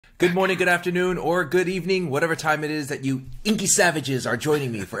Good morning, good afternoon, or good evening, whatever time it is that you inky savages are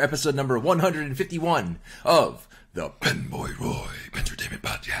joining me for episode number 151 of the PenBoyRoy Entertainment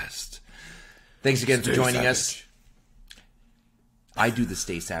Podcast. Thanks again for joining us. I do the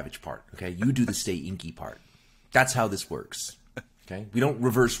stay savage part, okay? You do the stay inky part. That's how this works, okay? We don't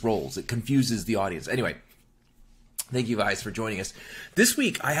reverse roles. It confuses the audience. Anyway, thank you guys for joining us. This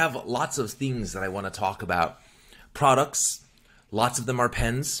week, I have lots of things that I want to talk about. Products. Lots of them are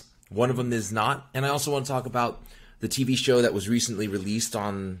pens. One of them is not. And I also want to talk about the TV show that was recently released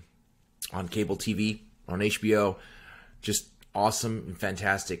on cable TV, on HBO. Just awesome and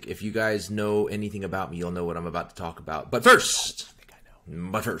fantastic. If you guys know anything about me, you'll know what I'm about to talk about. But first,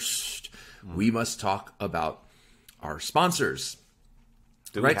 we must talk about our sponsors.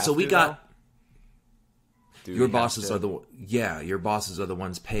 Right? So we got... Your bosses are your bosses are the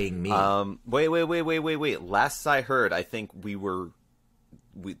ones paying me. Wait. Last I heard, I think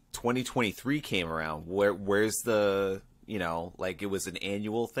 2023 came around. Where's the, it was an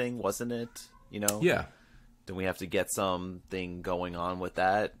annual thing, wasn't it? Yeah. Then we have to get something going on with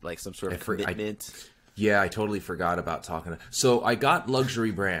that, like some sort of commitment. I totally forgot about talking. So I got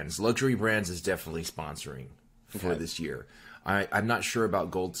Luxury Brands. Luxury Brands is definitely sponsoring for this year. I'm not sure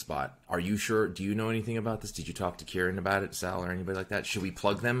about Gold Spot. Are you sure? Do you know anything about this? Did you talk to Kieran about it, Sal, or anybody like that? Should we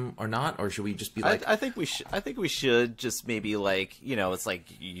plug them or not? Or should we just be like... I think we should just maybe it's like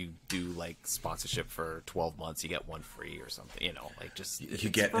you do sponsorship for 12 months, you get one free or something, You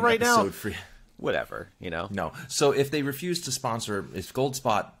get an right episode now, free. Whatever, No. So if they refuse to sponsor, if Gold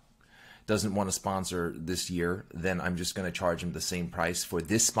Spot doesn't want to sponsor this year, then I'm just going to charge them the same price for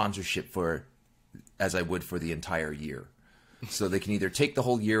this sponsorship as I would for the entire year. So they can either take the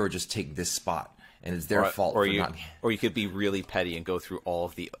whole year or just take this spot, and it's their fault. Or you could be really petty and go through all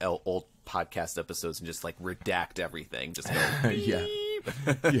of the old podcast episodes and just redact everything. Just go,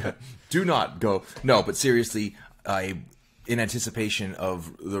 yeah. Do not go. No, but seriously, in anticipation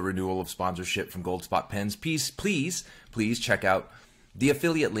of the renewal of sponsorship from Gold Spot Pens, please check out the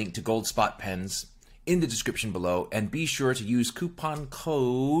affiliate link to Gold Spot Pens in the description below, and be sure to use coupon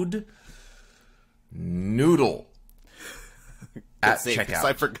code NOODLE. At checkout.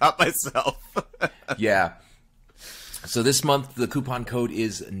 I forgot myself. Yeah. So this month the coupon code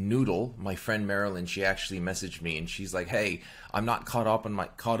is Noodle. My friend Marilyn, she actually messaged me and she's like, "Hey, I'm not caught up on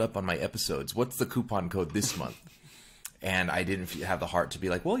my episodes. What's the coupon code this month?" And I didn't have the heart to be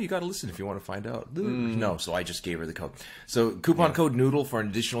like, "Well, you got to listen if you want to find out." No, so I just gave her the code. So coupon code Noodle for an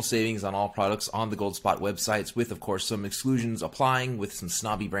additional savings on all products on the Gold Spot websites, with of course some exclusions applying with some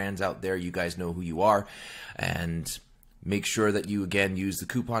snobby brands out there. You guys know who you are, and make sure that you, again, use the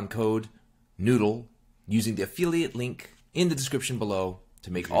coupon code NOODLE using the affiliate link in the description below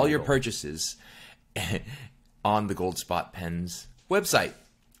to make all your purchases on the Gold Spot Pens website.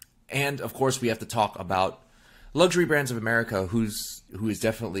 And, of course, we have to talk about Luxury Brands of America, who is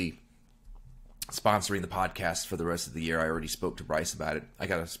definitely sponsoring the podcast for the rest of the year. I already spoke to Bryce about it. I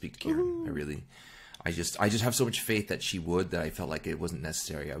got to speak to Karen. I just have so much faith that she would, that I felt like it wasn't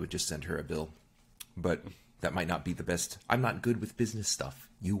necessary. I would just send her a bill. But that might not be the best. I'm not good with business stuff.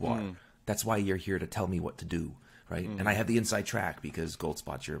 You are. That's why you're here to tell me what to do, right? And I have the inside track because Gold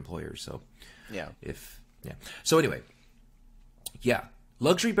Spot's your employer. So So anyway,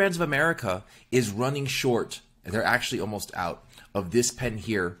 Luxury Brands of America is running short. They're actually almost out of this pen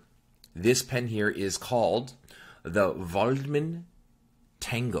here. This pen here is called the Waldmann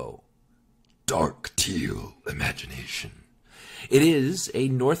Tango Dark Teal Imagination. It is a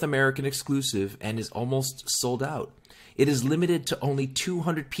North American exclusive and is almost sold out. It is limited to only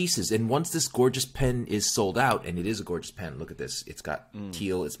 200 pieces, and once this gorgeous pen is sold out, and it is a gorgeous pen, look at this. It's got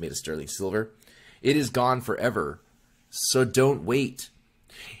teal, it's made of sterling silver. It is gone forever, so don't wait.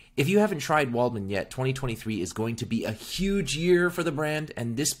 If you haven't tried Waldmann yet, 2023 is going to be a huge year for the brand,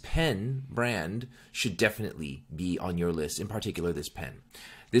 and this pen brand should definitely be on your list, in particular this pen.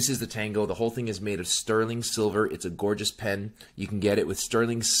 This is the Tango. The whole thing is made of sterling silver. It's a gorgeous pen. You can get it with you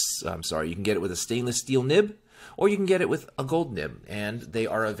can get it with a stainless steel nib, or you can get it with a gold nib. And they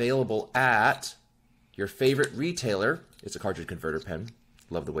are available at your favorite retailer. It's a cartridge converter pen.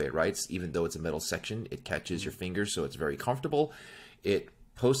 Love the way it writes. Even though it's a metal section, it catches your fingers, so it's very comfortable. It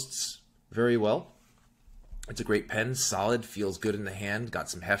posts very well. It's a great pen. Solid, feels good in the hand. Got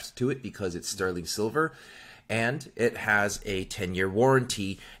some heft to it because it's sterling silver. And it has a 10-year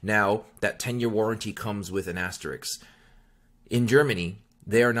warranty. Now, that 10-year warranty comes with an asterisk. In Germany,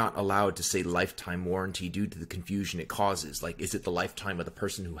 they are not allowed to say lifetime warranty due to the confusion it causes. Like, is it the lifetime of the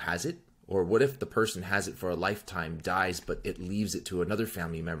person who has it? Or what if the person has it for a lifetime, dies, but it leaves it to another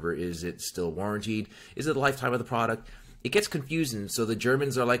family member? Is it still warranted? Is it a lifetime of the product? it gets confusing. So the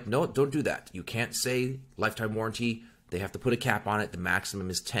Germans are like, no, don't do that. You can't say lifetime warranty. They have to put a cap on it. The maximum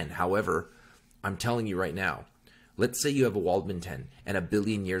is 10. However, I'm telling you right now, let's say you have a Waldmann 10 and a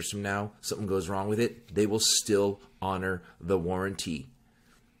billion years from now, something goes wrong with it. They will still honor the warranty.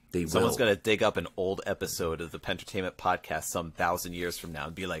 Someone's going to dig up an old episode of the Pentertainment podcast some 1,000 years from now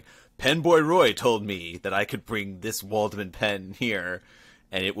and be like, PenBoyRoy told me that I could bring this Waldmann pen here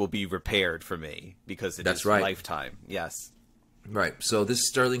and it will be repaired for me because it is right. Lifetime. Yes. Right. So this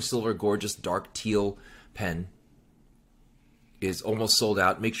sterling silver, gorgeous, dark teal pen is almost sold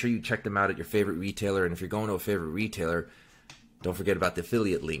out. Make sure you check them out at your favorite retailer. And if you're going to a favorite retailer, don't forget about the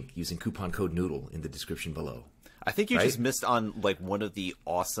affiliate link using coupon code Noodle in the description below. I think you just missed on like one of the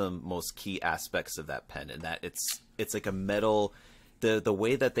awesome, most key aspects of that pen, and that it's like a metal. The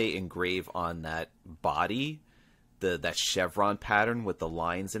way that they engrave on that body, that chevron pattern with the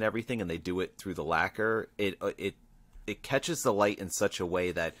lines and everything, and they do it through the lacquer. It catches the light in such a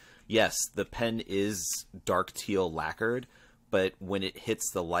way that yes, the pen is dark teal lacquered, but when it hits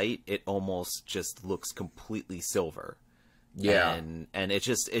the light, it almost just looks completely silver. Yeah, and it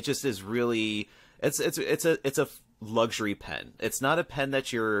just is really. It's a luxury pen. It's not a pen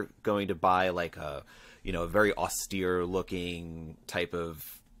that you're going to buy like a very austere looking type of,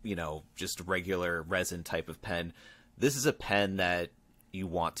 just regular resin type of pen. This is a pen that you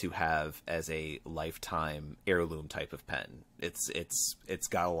want to have as a lifetime heirloom type of pen. It's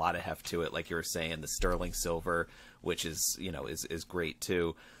got a lot of heft to it, like you were saying, the sterling silver, which is great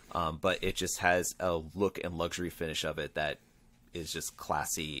too. But it just has a look and luxury finish of it that is just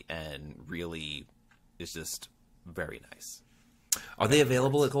classy and really is just very nice. Are they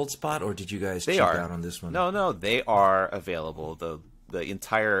available at Gold Spot, or did you guys check out on this one? No, they are available. The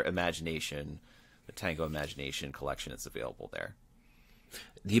entire Imagination, the Tango Imagination collection is available there.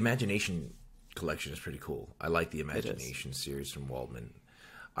 The Imagination collection is pretty cool. I like the Imagination series from Waldmann.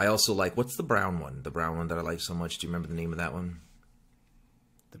 I also like, what's the brown one? The brown one that I like so much. Do you remember the name of that one?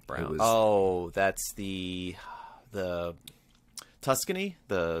 The brown. That's the Tuscany,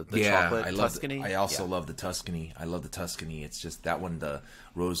 the chocolate Tuscany. I also love the Tuscany. I love the Tuscany. It's just that one, the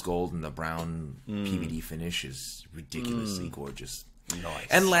rose gold and the brown PVD finish is ridiculously gorgeous. Nice.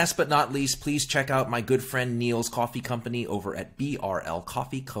 And last but not least, please check out my good friend Neil's coffee company over at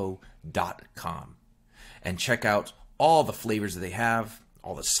brlcoffeeco.com. And check out all the flavors that they have,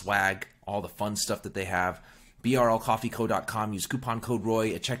 all the swag, all the fun stuff that they have. brlcoffeeco.com. Use coupon code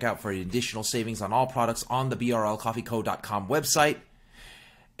Roy at checkout for additional savings on all products on the brlcoffeeco.com website.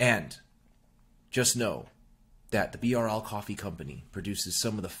 And just know that the BRL Coffee Company produces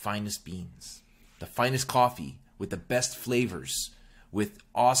some of the finest beans, the finest coffee with the best flavors, with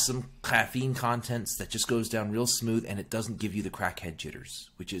awesome caffeine contents that just goes down real smooth, and it doesn't give you the crackhead jitters,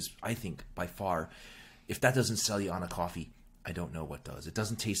 which is, I think, by far, if that doesn't sell you on a coffee, I don't know what does. It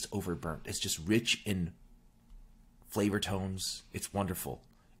doesn't taste overburnt. It's just rich in flavor tones. It's wonderful.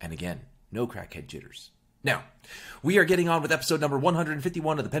 And again, no crackhead jitters. Now, we are getting on with episode number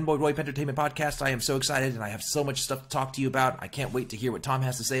 151 of the PenBoyRoy Pentertainment Podcast. I am so excited, and I have so much stuff to talk to you about. I can't wait to hear what Tom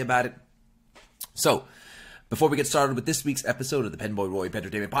has to say about it. So, before we get started with this week's episode of the PenBoyRoy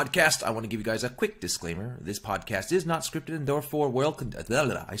Pentertainment Podcast, I want to give you guys a quick disclaimer. This podcast is not scripted and therefore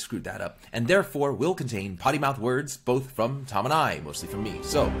I screwed that up. And therefore will contain potty mouth words, both from Tom and I, mostly from me.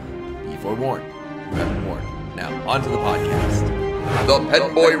 So, be forewarned. You have been warned. Now, on to the podcast. The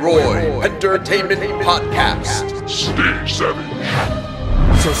PenBoyRoy Entertainment Podcast. Stay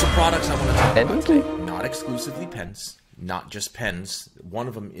savage. So some products I want to talk about today. Not exclusively pens. Not just pens. One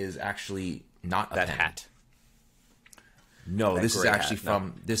of them is actually not a pen. Hat. No, this is actually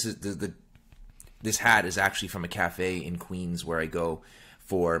from... This is this hat is actually from a cafe in Queens where I go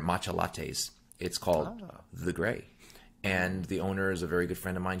for matcha lattes. It's called The Gray. And the owner is a very good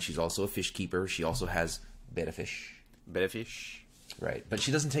friend of mine. She's also a fish keeper. She also has betta fish. Right. But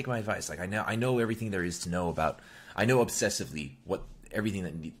she doesn't take my advice. Like I know everything there is to know about. I know obsessively everything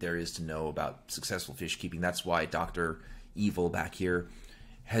that there is to know about successful fish keeping. That's why Dr. Evil back here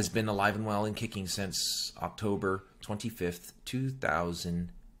has been alive and well and kicking since October 25th,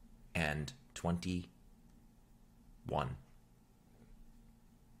 2021.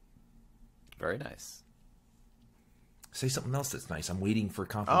 Very nice. Say something else that's nice. I'm waiting for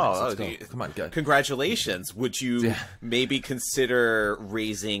compliments. Let's go. Come on, go. Congratulations. Would you maybe consider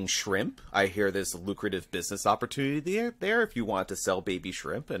raising shrimp? I hear there's a lucrative business opportunity there if you want to sell baby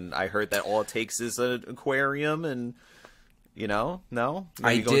shrimp. And I heard that all it takes is an aquarium and, no?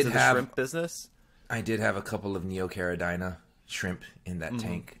 Maybe go into the shrimp business? I did have a couple of Neocaridina shrimp in that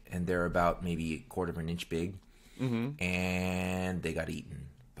tank, and they're about maybe a quarter of an inch big. And they got eaten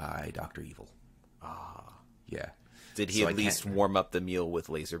by Dr. Evil. Yeah. Did he at least warm up the meal with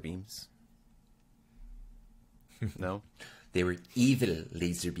laser beams? No? They were evil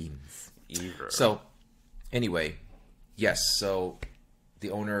laser beams. Evil. So, anyway, yes, so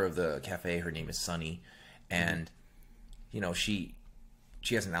the owner of the cafe, her name is Sunny, and, she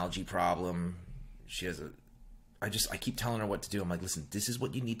has an algae problem. She has I keep telling her what to do. I'm like, listen, this is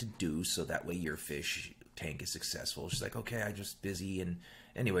what you need to do so that way your fish tank is successful. She's like, okay, I'm just busy. And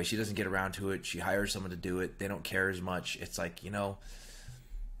anyway, she doesn't get around to it. She hires someone to do it. They don't care as much. It's like,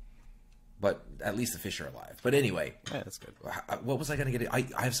 but at least the fish are alive. But anyway. Yeah, that's good. What was I going to get?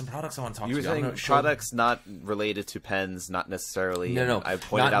 I have some products I want to talk to you. You were saying products not related to pens, not necessarily. No. I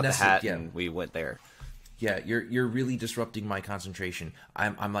pointed out the hat and we went there. Yeah, you're really disrupting my concentration.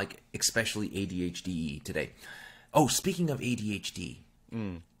 I'm like especially ADHD today. Oh, speaking of ADHD,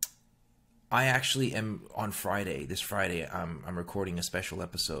 I actually am on Friday. This Friday, I'm recording a special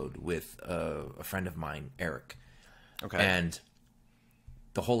episode with a friend of mine, Eric. Okay. And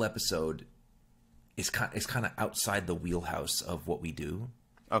the whole episode is kind of outside the wheelhouse of what we do.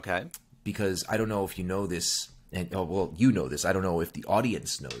 Okay. Because I don't know if you know this, and you know this. I don't know if the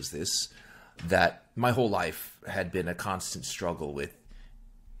audience knows this. That my whole life had been a constant struggle with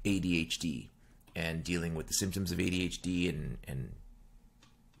ADHD and dealing with the symptoms of ADHD and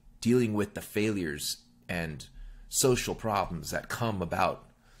dealing with the failures and social problems that come about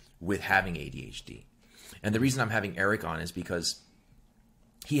with having ADHD. And the reason I'm having Eric on is because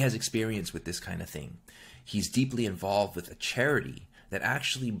he has experience with this kind of thing. He's deeply involved with a charity that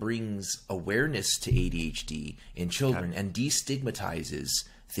actually brings awareness to ADHD in children and destigmatizes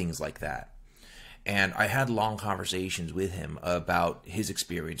things like that. And I had long conversations with him about his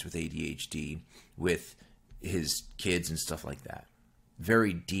experience with ADHD, with his kids and stuff like that.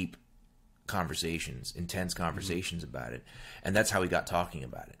 Very deep conversations, intense conversations about it. And that's how we got talking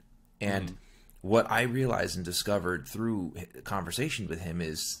about it. And what I realized and discovered through conversation with him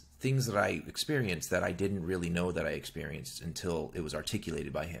is things that I experienced that I didn't really know that I experienced until it was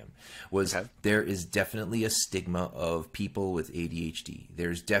articulated by him. There is definitely a stigma of people with ADHD.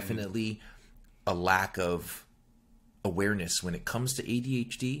 There's definitely a lack of awareness when it comes to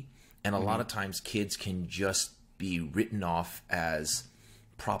ADHD, and a lot of times kids can just be written off as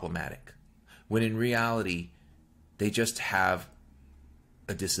problematic, when in reality they just have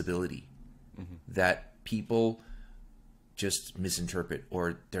a disability that people just misinterpret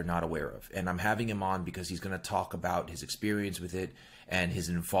or they're not aware of. And I'm having him on because he's going to talk about his experience with it and his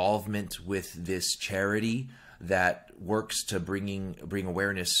involvement with this charity that works to bring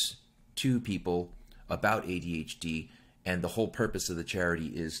awareness to people about ADHD, and the whole purpose of the charity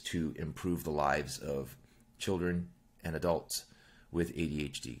is to improve the lives of children and adults with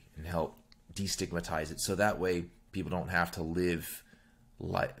ADHD and help destigmatize it, so that way people don't have to live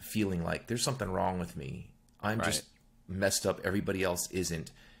feeling like there's something wrong with me. I'm just messed up. Everybody else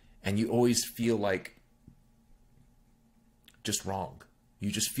isn't. And you always feel like just wrong. You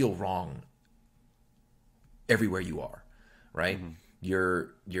just feel wrong everywhere you are, right?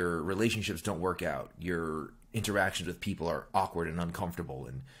 Your relationships don't work out. Your interactions with people are awkward and uncomfortable,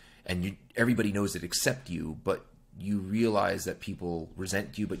 and everybody knows it except you, but you realize that people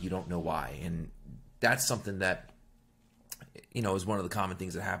resent you, but you don't know why. And that's something that, is one of the common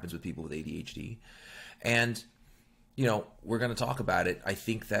things that happens with people with ADHD. And, we're going to talk about it. I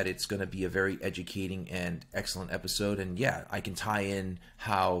think that it's going to be a very educating and excellent episode. And yeah, I can tie in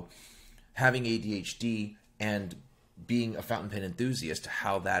how having ADHD and being a fountain pen enthusiast,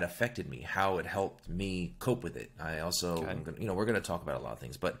 how that affected me, how it helped me cope with it. I also, we're going to talk about a lot of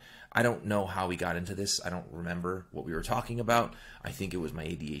things, but I don't know how we got into this. I don't remember what we were talking about. I think it was my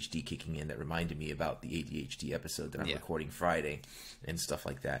ADHD kicking in that reminded me about the ADHD episode that I'm recording Friday and stuff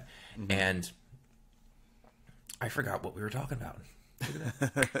like that. And I forgot what we were talking about.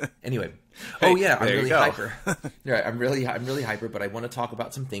 Anyway, I'm really hyper. Yeah, I'm really hyper, but I want to talk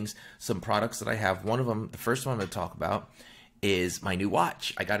about some things, some products that I have. One of them, the first one I'm going to talk about is my new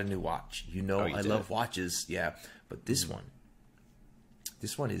watch. I got a new watch. I love watches. Yeah, but this one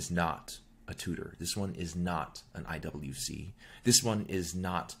is not a Tudor. This one is not an IWC. This one is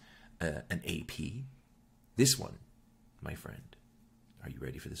not an AP. This one, my friend, are you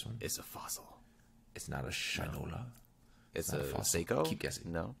ready for this one? It's a fossil. It's not a Shinola. No. It's a Seiko? Keep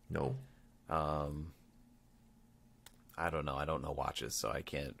guessing. No. I don't know. I don't know watches, so I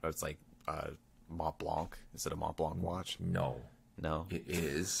can't. It's like Mont Blanc. Is it a Mont Blanc watch? No. It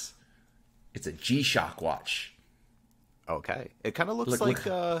is. It's a G-Shock watch. Okay. It kind of looks like.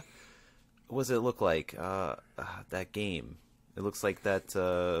 What does it look like? That game. It looks like that.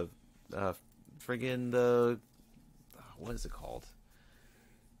 Friggin' what is it called?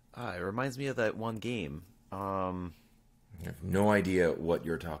 It reminds me of that one game. I have no idea what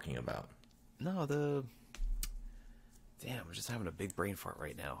you're talking about. No, damn, we're just having a big brain fart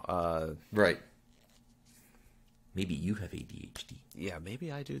right now. Right. Maybe you have ADHD. Yeah,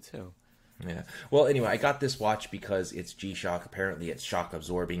 maybe I do too. Yeah. Well, anyway, I got this watch because it's G-Shock. Apparently, it's shock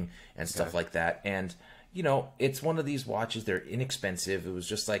absorbing and stuff like that. And you know, it's one of these watches. They're inexpensive. It was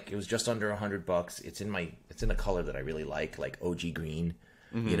just under $100. It's in a color that I really like OG green.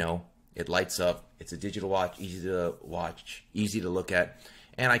 You know, it lights up. It's a digital watch, easy to look at,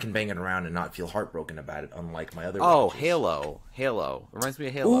 and I can bang it around and not feel heartbroken about it. Unlike my other watches. Halo reminds me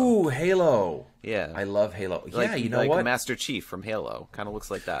of Halo. Ooh, Halo. Yeah, I love Halo. Yeah, you know what? Master Chief from Halo kind of looks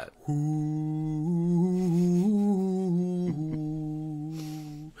like that.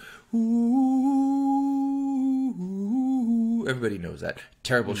 Everybody knows that.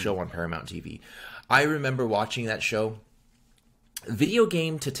 Terrible show on Paramount TV. I remember watching that show. Video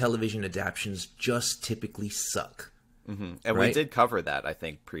game to television adaptations just typically suck. And right? we did cover that, I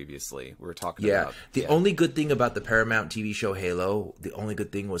think, previously. We were talking about... The only good thing about the Paramount TV show Halo, the only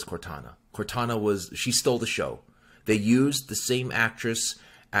good thing was Cortana. She stole the show. They used the same actress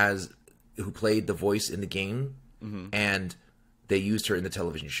who played the voice in the game, and they used her in the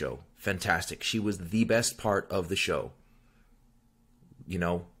television show. Fantastic. She was the best part of the show. You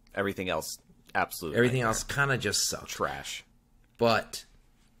know? Everything else, absolutely. Everything else kind of just sucked. Trash. But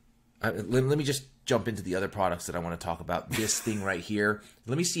let me just jump into the other products that I want to talk about. This thing right here.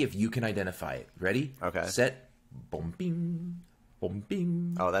 Let me see if you can identify it. Ready? Okay. Set. Boom, bing. Boom,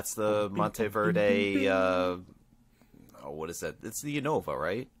 bing. Oh, that's the Monteverde... what is that? It's the Innova,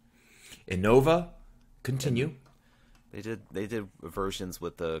 right? Innova. Continue. They did versions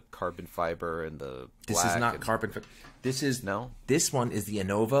with the carbon fiber and the black. This is not carbon fiber. No? This one is the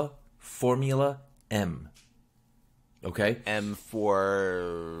Innova Formula M. Okay? M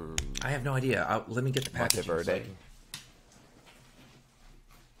for... I have no idea. Let me get the package. Monteverde.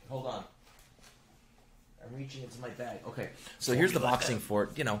 Hold on. I'm reaching into my bag. Okay. So here's the boxing for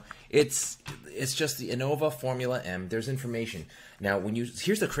it. You know, it's just the Innova Formula M. There's information. Now,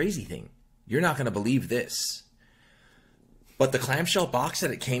 here's the crazy thing. You're not going to believe this. But the clamshell box that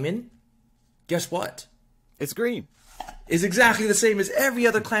it came in, guess what? It's green. Is exactly the same as every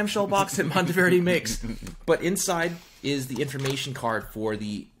other clamshell box that Monteverde makes. But inside is the information card for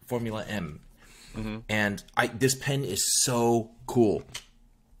the Formula M. And this pen is so cool.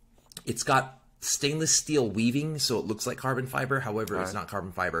 It's got stainless steel weaving, so it looks like carbon fiber. However, it's not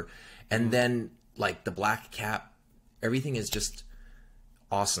carbon fiber. And then, like, the black cap, everything is just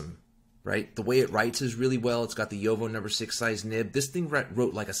awesome. Right? The way it writes is really well. It's got the Yovo number 6 size nib. This thing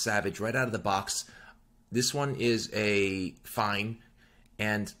wrote like a savage right out of the box. This one is a fine,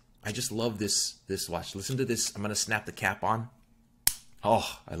 and I just love this watch. Listen to this. I'm going to snap the cap on.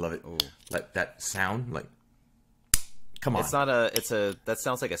 Oh, I love it. Let that sound, like, come on. It's not that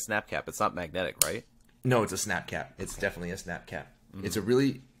sounds like a snap cap. It's not magnetic, right? No, it's a snap cap. It's definitely a snap cap. It's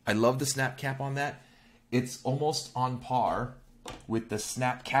I love the snap cap on that. It's almost on par with the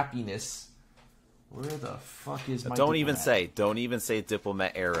snap cappiness. Where the fuck is my Don't Diplomat? even say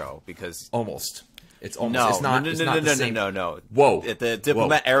Diplomat Arrow, because almost. It's almost. No. Whoa. The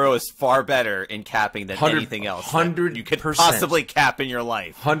Diplomat Arrow is far better in capping than anything else 100% you could possibly cap in your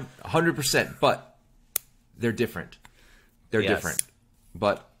life. 100%. But they're different. They're different.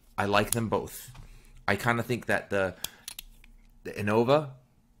 But I like them both. I kind of think that the Innova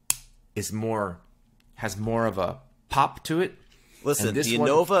has more of a pop to it. Listen, the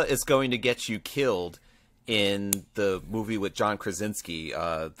Innova is going to get you killed in the movie with John Krasinski,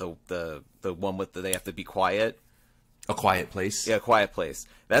 the one with they have to be quiet. A Quiet Place. Yeah, A Quiet Place.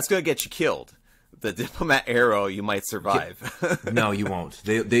 That's going to get you killed. The Diplomat Arrow, you might survive. No, you won't.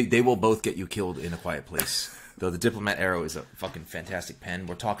 They will both get you killed in A Quiet Place. Though the Diplomat Arrow is a fucking fantastic pen.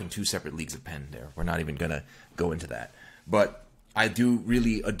 We're talking 2 separate leagues of pen there. We're not even going to go into that. But I do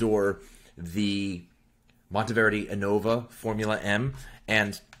really adore the Monteverde Innova Formula M.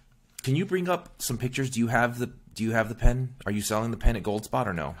 And can you bring up some pictures? Do you have the pen? Are you selling the pen at Goldspot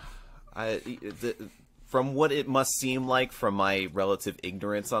or no? From what it must seem like, from my relative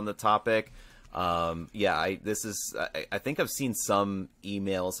ignorance on the topic, I think I've seen some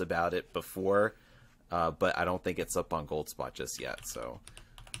emails about it before, but I don't think it's up on Goldspot just yet. So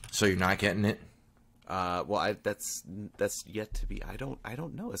you're not getting it? That's yet to be. I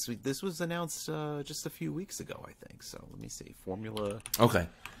don't know. This was announced just a few weeks ago, I think. So let me see. Formula. Okay.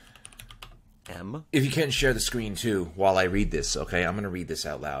 M. If you can share the screen too while I read this, okay? I'm gonna read this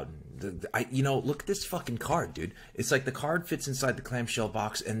out loud. Look at this fucking card, dude. It's like the card fits inside the clamshell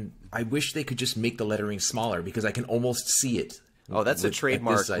box, and I wish they could just make the lettering smaller because I can almost see it. Oh, that's a at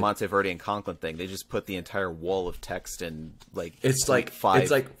trademark this site. Monteverde and Conklin thing. They just put the entire wall of text in It's like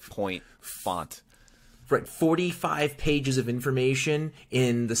 5-point font. Right, 45 pages of information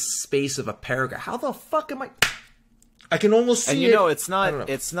in the space of a paragraph. How the fuck am I can almost see and it. It's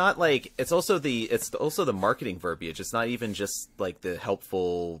not like it's also the marketing verbiage. It's not even just like the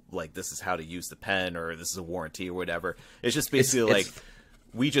helpful, like this is how to use the pen or this is a warranty or whatever. It's just basically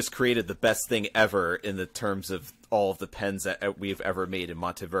we just created the best thing ever in the terms of all of the pens that we've ever made in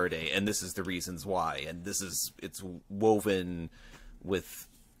Monteverde, and this is the reasons why. And it's woven with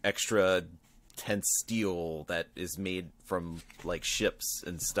extra tense steel that is made from like ships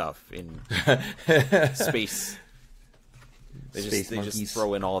and stuff in space. They just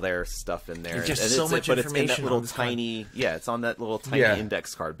throw in all their stuff in there. There's just so much information. It's in that little tiny, it's on that little tiny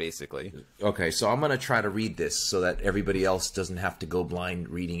index card, basically. Okay, so I'm going to try to read this so that everybody else doesn't have to go blind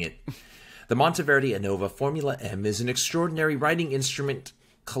reading it. The Monteverde Innova Formula M is an extraordinary writing instrument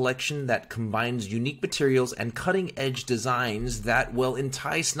collection that combines unique materials and cutting-edge designs that will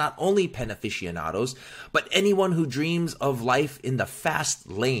entice not only pen aficionados, but anyone who dreams of life in the fast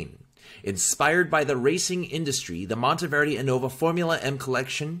lane. Inspired by the racing industry, the Monteverde Innova Formula M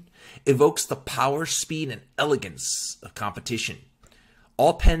collection evokes the power, speed, and elegance of competition.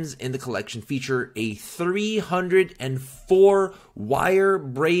 All pens in the collection feature a 304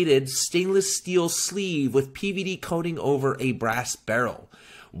 wire-braided stainless steel sleeve with PVD coating over a brass barrel.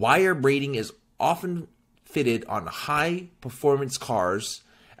 Wire braiding is often fitted on high-performance cars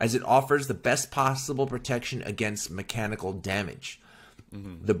as it offers the best possible protection against mechanical damage.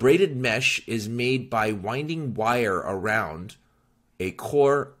 The braided mesh is made by winding wire around a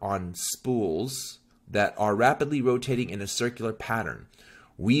core on spools that are rapidly rotating in a circular pattern,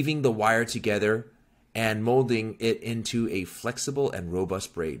 weaving the wire together and molding it into a flexible and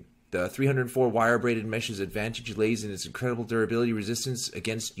robust braid. The 304 wire braided mesh's advantage lays in its incredible durability, resistance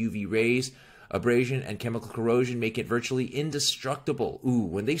against UV rays, abrasion, and chemical corrosion, make it virtually indestructible. Ooh,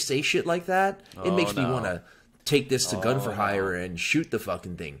 when they say shit like that, it makes me want to take this to gun for hire and shoot the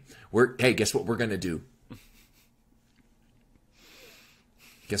fucking thing. Hey, guess what we're gonna do?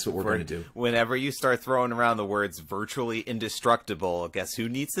 Guess what we're gonna do? Whenever you start throwing around the words virtually indestructible, guess who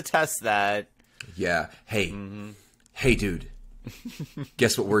needs to test that? Yeah. Hey, hey, dude.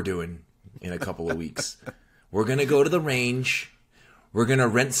 Guess what we're doing in a couple of weeks? We're gonna go to the range. We're gonna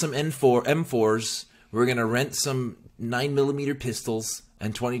rent some M4s. We're gonna rent some 9mm pistols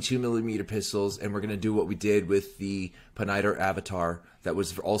and 22mm pistols, and we're going to do what we did with the Pinstripe Avatar that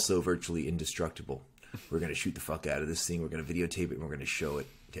was also virtually indestructible. We're going to shoot the fuck out of this thing, we're going to videotape it, and we're going to show it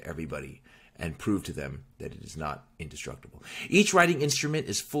to everybody and prove to them that it is not indestructible. Each writing instrument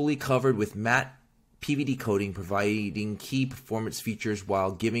is fully covered with matte PVD coating, providing key performance features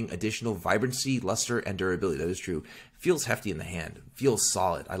while giving additional vibrancy, luster, and durability. That is true. Feels hefty in the hand. Feels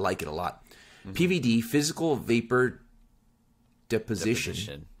solid. I like it a lot. PVD, physical vapor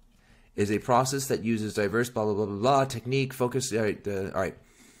deposition is a process that uses diverse blah blah blah blah blah technique focus. All right.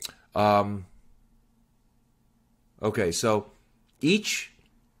 Okay, so each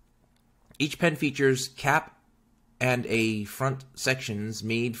pen features cap and a front sections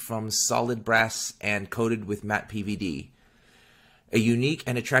made from solid brass and coated with matte PVD. A unique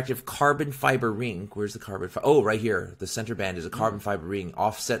and attractive carbon fiber ring. Where's the carbon fiber? Oh, right here. The center band is a carbon fiber ring.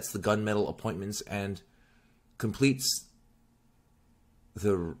 Offsets the gunmetal appointments and completes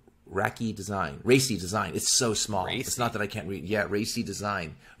the racy design. It's so small. Racy? It's not that I can't read. Yeah, racy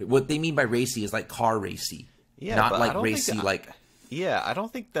design. What they mean by racy is like car racy. Yeah, not but like racy like. Yeah, I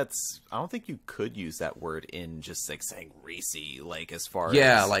don't think you could use that word in just like saying racy, like as far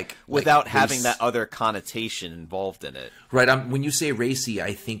as like without like having that other connotation involved in it. Right. When you say racy,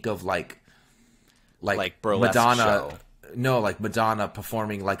 I think of like burlesque Madonna. show. No, like Madonna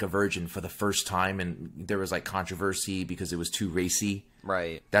performing like a virgin for the first time, and there was like controversy because it was too racy.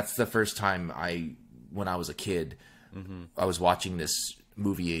 Right. That's the first time when I was a kid, I was watching this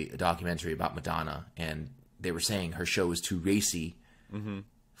movie, a documentary about Madonna, and they were saying her show was too racy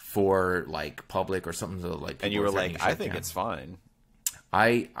for like public or something. So like, and you were like, I think it's fine.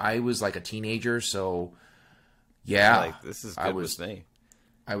 I was like a teenager, so yeah, like this is good with me.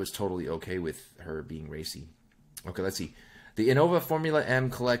 I was totally okay with her being racy. Okay, let's see. The Innova Formula M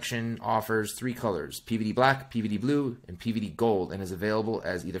collection offers 3 colors: PVD black, PVD blue, and PVD gold, and is available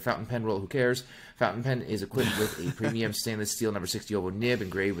as either fountain pen, roll, who cares. Fountain pen is equipped with a premium stainless steel number 60 oval nib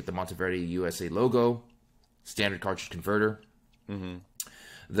engraved with the Monteverde USA logo, standard cartridge converter.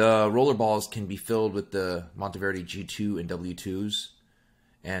 The roller balls can be filled with the Monteverde G2 and W2s,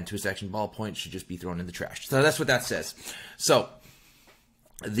 and twist action ballpoint should just be thrown in the trash. So that's what that says. So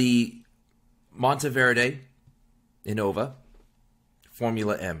the Monteverde Innova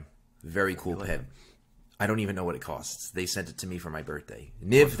Formula M. Very cool pen. I don't even know what it costs. They sent it to me for my birthday.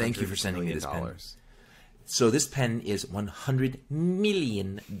 Niv, thank you for sending me this pen. So this pen is $100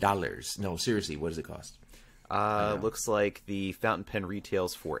 million. No, seriously, what does it cost? Looks like the fountain pen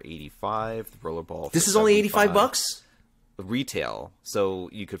retails for $85. The rollerball. This is only $85. Retail, so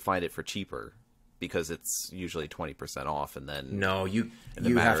you could find it for cheaper because it's usually 20% off, and then no, you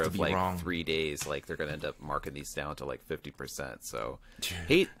matter have to of be like wrong. 3 days, like they're gonna end up marking these down to like 50%. So,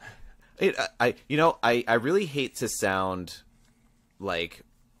 I really hate to sound like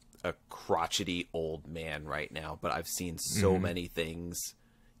a crotchety old man right now, but I've seen so many things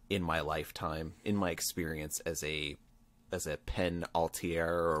in my lifetime, in my experience as a pen altier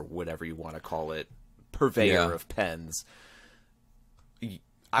or whatever you want to call it, purveyor of pens.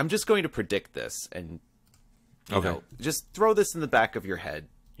 I'm just going to predict this, and you know, just throw this in the back of your head.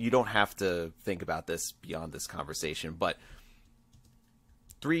 You don't have to think about this beyond this conversation, but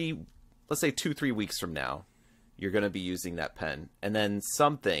let's say 2-3 weeks from now, you're going to be using that pen, and then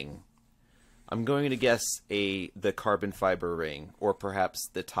something, I'm going to guess the carbon fiber ring, or perhaps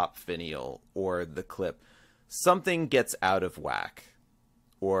the top finial, or the clip, something gets out of whack,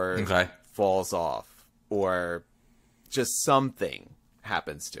 or falls off, or just something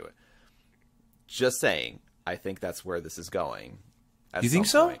happens to it. Just saying, I think that's where this is going. You think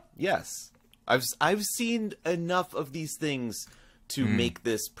so? Yes. I've seen enough of these things to make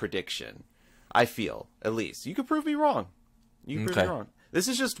this prediction. I feel, at least. You could prove me wrong. You can prove me wrong. This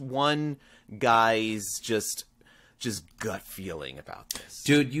is just one guy's just gut feeling about this.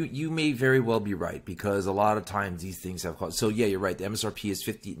 Dude, you may very well be right, because a lot of times these things have cost. So yeah, you're right. The MSRP is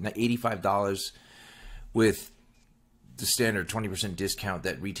 $85 with the standard 20% discount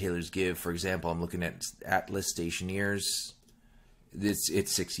that retailers give. For example, I'm looking at Atlas Stationeers. It's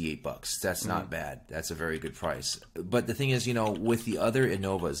 $68. That's not bad. That's a very good price. But the thing is, you know, with the other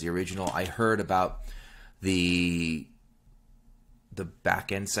Innovas, the original, I heard about the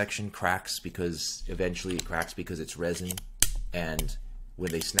back end section cracks, because eventually it cracks because it's resin, and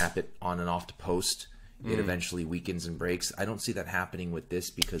when they snap it on and off to post, it eventually weakens and breaks. I don't see that happening with this,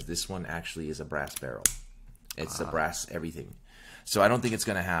 because this one actually is a brass barrel. It's a brass everything. So I don't think it's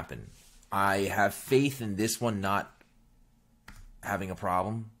going to happen. I have faith in this one not having a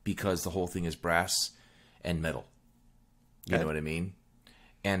problem, because the whole thing is brass and metal. You know what I mean?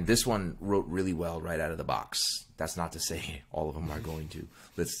 And this one wrote really well right out of the box. That's not to say all of them are going to.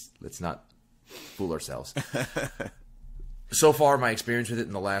 Let's not fool ourselves. So far, my experience with it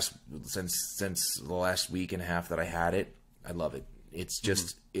in the since the last week and a half that I had it, I love it. It's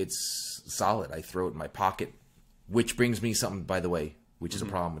just it's solid. I throw it in my pocket, which brings me something, by the way, which is a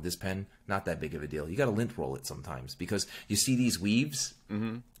problem with this pen. Not that big of a deal. You got to lint roll it sometimes, because you see these weaves.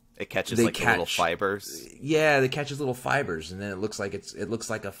 It catches the little fibers. Yeah, it catches little fibers, and then it looks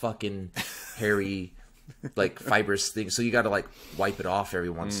like a fucking hairy, like, fibrous thing. So you got to like wipe it off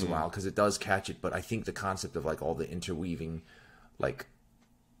every once in a while, because it does catch it. But I think the concept of like all the interweaving, like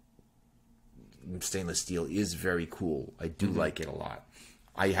stainless steel, is very cool. I do like it a lot.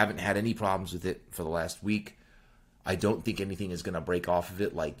 I haven't had any problems with it for the last week. I don't think anything is going to break off of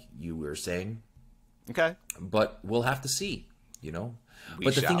it, like you were saying. Okay. But we'll have to see, you know.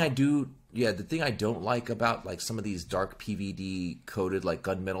 The thing I don't like about like some of these dark PVD coated like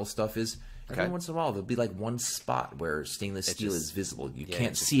gunmetal stuff is every once in a while there'll be like one spot where stainless steel is visible. You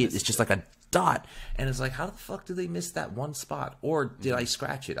can't see it. It's just like a dot. And it's like, how the fuck did they miss that one spot? Or did I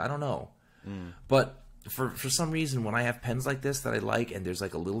scratch it? I don't know. But for some reason, when I have pens like this that I like, and there's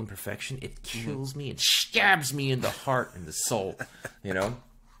like a little imperfection, it kills me. It stabs me in the heart and the soul, you know?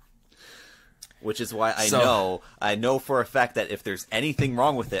 Which is why I know for a fact that if there's anything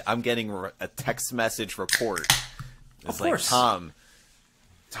wrong with it, I'm getting a text message report. It's like,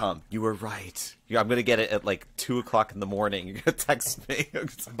 Tom, you were right. I'm going to get it at like 2 o'clock in the morning. You're going to text me.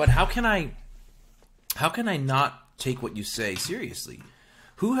 But how can I not take what you say seriously?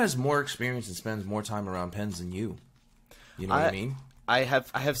 Who has more experience and spends more time around pens than you? You know what I mean? I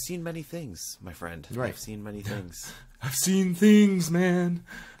have seen many things, my friend. Right. I've seen many things. I've seen things, man.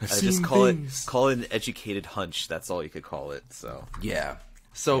 Call it an educated hunch. That's all you could call it. So yeah.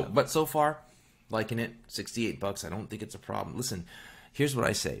 But so far, liking it. $68. I don't think it's a problem. Listen, here's what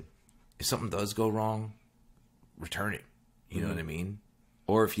I say: if something does go wrong, return it. You know what I mean?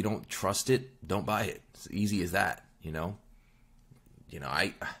 Or if you don't trust it, don't buy it. It's easy as that. You know.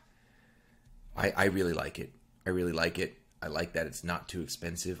 I really like it. I really like it. I like that it's not too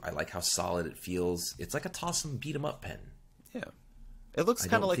expensive. I like how solid it feels. It's like a toss 'em, beat 'em up pen. Yeah. It looks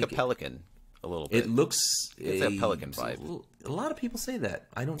kind of like a Pelican. a little bit. It looks it's a Pelican vibe. A lot of people say that.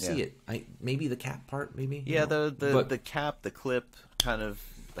 I don't see it. Maybe the cap part, maybe. Yeah, the cap, the clip kind of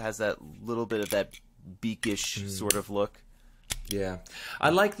has that little bit of that beakish sort of look. Yeah. I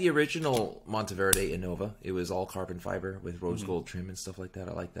like the original Monteverde Innova. It was all carbon fiber with rose gold trim and stuff like that.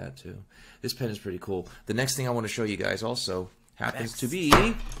 I like that too. This pen is pretty cool. The next thing I want to show you guys also happens to be...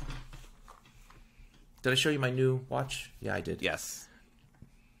 Did I show you my new watch? Yeah, I did. Yes.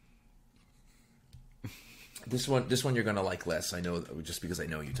 This one you're gonna like less. I know, just because I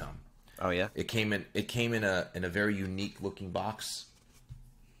know you, Tom. Oh yeah. It came in a very unique looking box.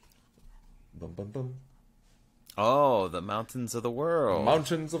 Boom, boom, boom. Oh, the mountains of the world.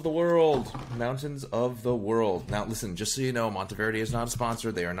 Mountains of the world. Mountains of the world. Now, listen, just so you know, Monteverde is not a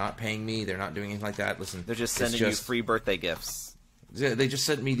sponsor. They are not paying me. They're not doing anything like that. Listen, they're just sending you free birthday gifts. Yeah, they just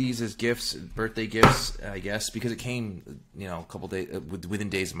sent me these as gifts, birthday gifts, I guess, because it came, a couple days, within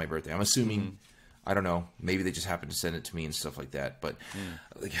days of my birthday. I'm assuming, I don't know, maybe they just happened to send it to me and stuff like that. But,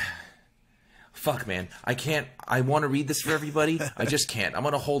 fuck, man, I want to read this for everybody. I just can't. I'm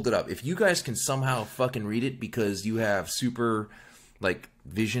going to hold it up. If you guys can somehow fucking read it because you have super,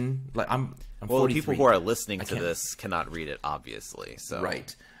 vision, I'm 43. The people who are listening to this cannot read it, obviously. So.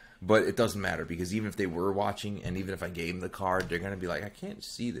 Right. But it doesn't matter, because even if they were watching, and even if I gave them the card, they're going to be like, I can't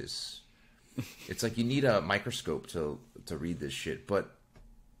see this. It's like you need a microscope to read this shit. But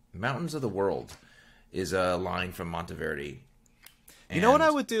Mountains of the World is a line from Monteverde. You know what I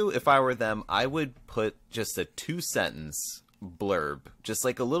would do if I were them? I would put just a 2-sentence blurb, just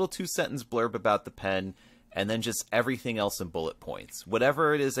like a little 2-sentence blurb about the pen, and then just everything else in bullet points.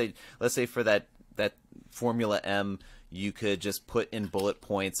 Whatever it is, let's say for that Formula M, you could just put in bullet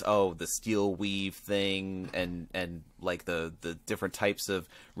points, the steel weave thing and like the different types of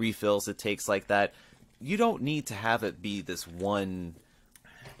refills it takes like that. You don't need to have it be this one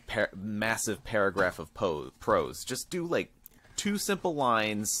massive paragraph of prose. Just do 2 simple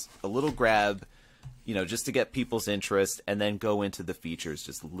lines, a little grab, just to get people's interest, and then go into the features,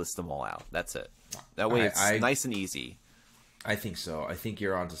 just list them all out. That's it. That way it's nice and easy. I think so. I think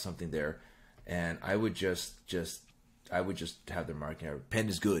you're onto something there. And I would just have their marking. Pen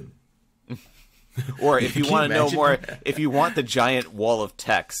is good. Or if you want to know more, if you want the giant wall of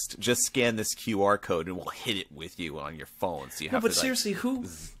text, just scan this QR code and we'll hit it with you on your phone. So you have to seriously, who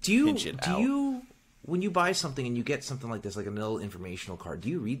do you when you buy something and you get something like this, like a little informational card, do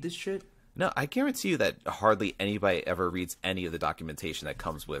you read this shit? No, I guarantee you that hardly anybody ever reads any of the documentation that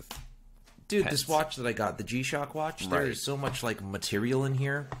comes with. Dude, this watch that I got, the G-Shock watch, there is so much material in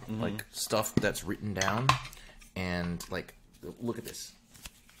here, stuff that's written down, and look at this.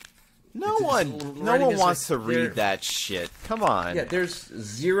 No one wants to read that shit. Come on. Yeah, there's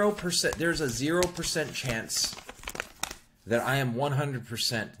 0%. There's a 0% chance that I am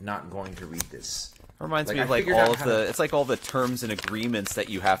 100% not going to read this. It reminds me of all of the. It's like all the terms and agreements that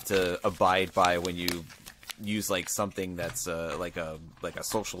you have to abide by when you use something that's like a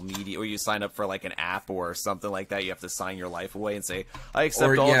social media, or you sign up for an app or something like that. You have to sign your life away and say, I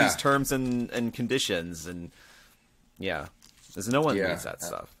accept all these terms and conditions, and there's no one reads that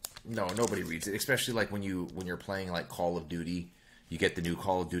stuff. No, nobody reads it, especially when you're playing Call of Duty. You get the new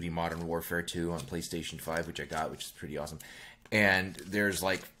Call of Duty Modern Warfare 2 on PlayStation 5, which I got, which is pretty awesome. And there's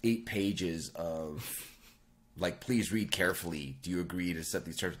 8 pages of please read carefully. Do you agree to accept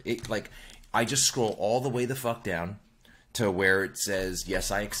these terms? I just scroll all the way the fuck down to where it says,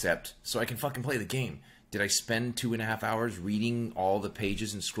 yes, I accept, so I can fucking play the game. Did I spend 2.5 hours reading all the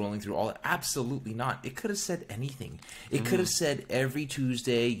pages and scrolling through all that? Absolutely not. It could have said anything. It could have said every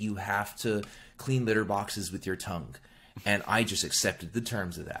Tuesday you have to clean litter boxes with your tongue. And I just accepted the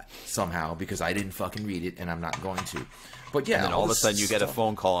terms of that somehow because I didn't fucking read it, and I'm not going to. But yeah, and then all of a sudden you get a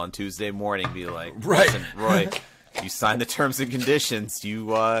phone call on Tuesday morning, be like, right, listen, Roy, you signed the terms and conditions.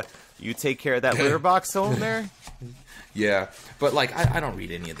 You take care of that litter box home there? Yeah, but I don't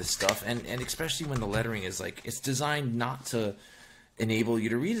read any of this stuff, and especially when the lettering is it's designed not to enable you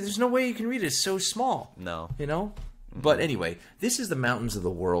to read it. There's no way you can read it. It's so small. No. But anyway, this is the Mountains of the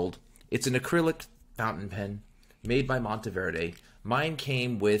World. It's an acrylic fountain pen made by Monteverde. Mine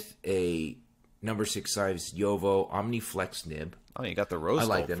came with a number 6 size Yovo OmniFlex nib. Oh, you got the rose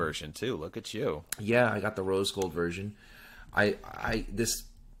gold version too. Look at you. Yeah, I got the rose gold version. This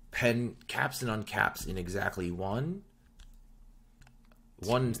pen caps and uncaps in exactly 1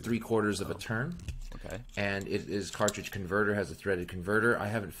 3/4 of a turn. Okay. And it is cartridge converter, has a threaded converter. I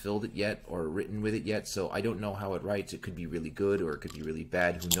haven't filled it yet or written with it yet, so I don't know how it writes. It could be really good or it could be really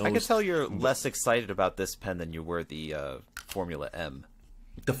bad. Who knows? I can tell you're less excited about this pen than you were the Formula M.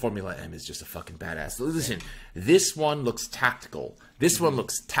 The Formula M is just a fucking badass. Listen, this one looks tactical. This one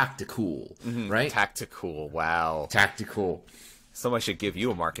looks tactical, right? Tactical. Wow. Tactical. Somebody should give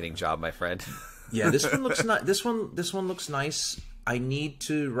you a marketing job, my friend. Yeah, this one looks nice. This one looks nice. I need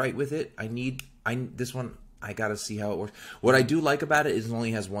to write with it. This one. I gotta see how it works. What I do like about it is it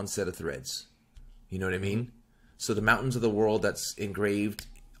only has one set of threads. You know what I mean? So the Mountains of the World that's engraved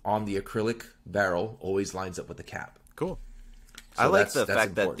on the acrylic barrel always lines up with the cap. Cool. So I like the fact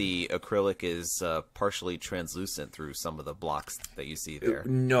important. that the acrylic is partially translucent through some of the blocks that you see there.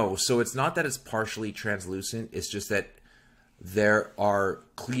 No, so it's not that it's partially translucent. It's just that there are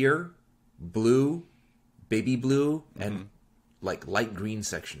clear, blue, baby blue, and like light green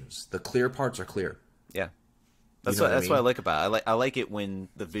sections. The clear parts are clear. Yeah. That's what I like about it. I like it when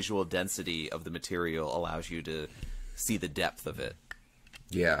the visual density of the material allows you to see the depth of it.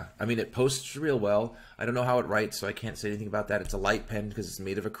 Yeah, I mean, it posts real well. I don't know how it writes, so I can't say anything about that. It's a light pen because it's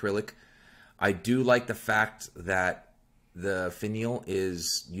made of acrylic. I do like the fact that the finial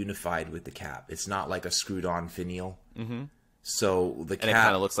is unified with the cap. It's not like a screwed-on finial. Mm-hmm. So the cap... And it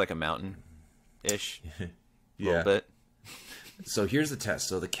kind of looks like a mountain-ish. A little bit. So here's the test.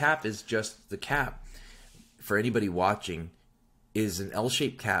 So the cap is just... The cap, for anybody watching, is an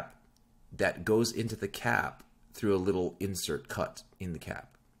L-shaped cap that goes into the cap through a little insert cut in the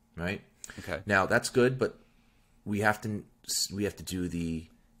cap, right? Okay. Now that's good, but we have to do the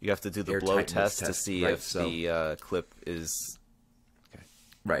blow test to see if the clip is okay.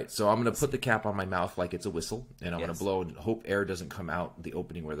 Right. So I'm going to put the cap on my mouth like it's a whistle, and I'm going to blow and hope air doesn't come out the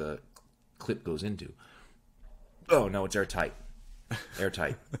opening where the clip goes into. Oh no, it's airtight.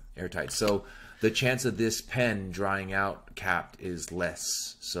 Airtight. Airtight. So the chance of this pen drying out capped is less.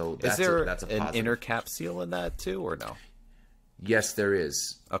 So that's that's a positive. An inner cap seal in that too, or no? Yes, there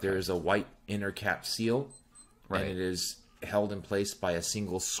is. Okay. There is a white inner cap seal, and it is held in place by a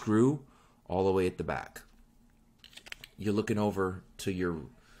single screw all the way at the back. You're looking over to your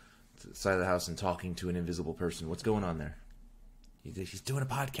side of the house and talking to an invisible person. What's going on there? He's doing a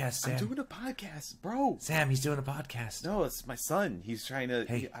podcast, Sam. I'm doing a podcast, bro. Sam, he's doing a podcast. No, it's my son. He's trying to...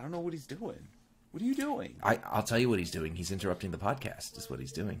 Hey. I don't know what he's doing. What are you doing? I'll tell you what he's doing. He's interrupting the podcast. Is what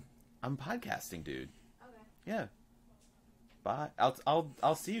he's doing. I'm podcasting, dude. Okay. Yeah. Bye.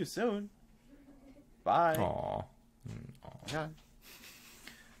 I'll see you soon. Bye. Aww. Yeah.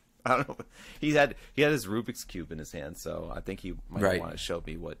 I don't know. He had his Rubik's Cube in his hand, so I think he might want to show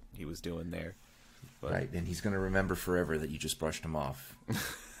me what he was doing there. But... Right, and he's going to remember forever that you just brushed him off.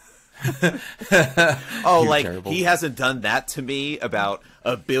 Oh, like terrible. He hasn't done that to me about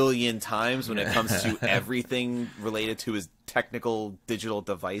a billion times when it comes to everything related to his technical digital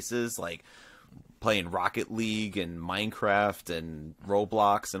devices, like playing Rocket League and Minecraft and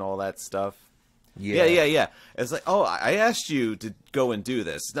Roblox and all that stuff. Yeah. It's like, oh, I asked you to go and do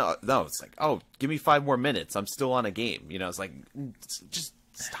this. No, it's like, oh, give me 5 more minutes. I'm still on a game. You know, it's like, just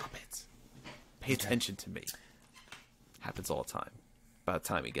stop it. Pay attention to me. Happens all the time. By the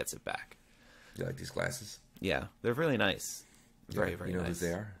time he gets it back. You like these glasses? Yeah, they're really nice. Very, very nice. You know who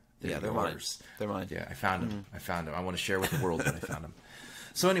they are? They're mine. They're mine. Yeah, I found them. I want to share with the world that I found them.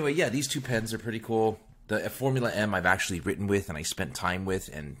 So anyway, yeah, these 2 pens are pretty cool. The Formula M I've actually written with, and I spent time with,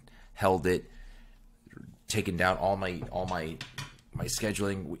 and held it, taken down all my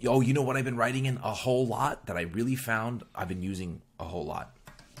scheduling. Oh, you know what I've been writing in a whole lot that I really found I've been using a whole lot.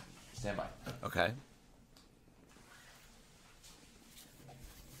 Stand by. Okay.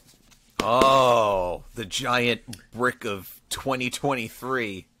 Oh, the giant brick of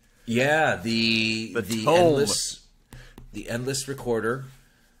 2023. Yeah, the endless recorder.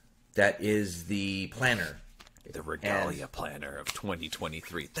 That is the planner. The Regalia planner of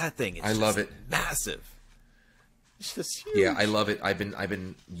 2023. That thing is I love it. Massive. It's just huge. Yeah, I love it. I've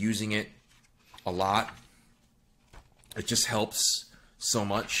been using it a lot. It just helps so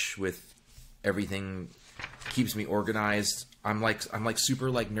much with everything. Keeps me organized. I'm like super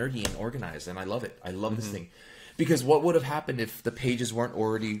like nerdy and organized, and I love it. I love this thing. Because what would have happened if the pages weren't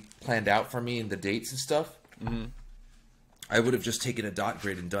already planned out for me and the dates and stuff? Mm-hmm. I would have just taken a dot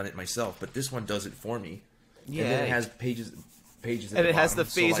grid and done it myself, but this one does it for me. Yeah. And then it has pages and it has the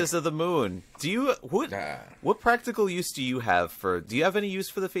phases of the moon. Do you what practical use do you have for? Do you have any use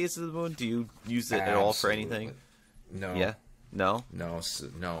for the phases of the moon? Do you use it at all for anything? No. Yeah. No. No.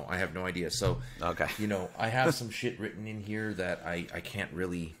 I have no idea. So okay. You know, I have some shit written in here that I can't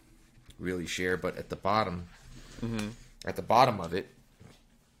really share. But at the bottom, at the bottom of it,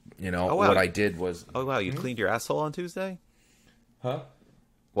 you know, what I did was. Oh wow! You cleaned your asshole on Tuesday? Huh?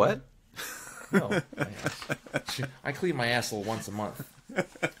 What? No, I clean my asshole once a month,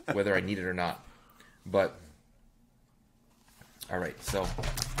 whether I need it or not. But All right. So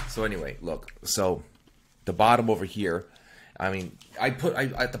anyway, look. So the bottom over here. I mean, at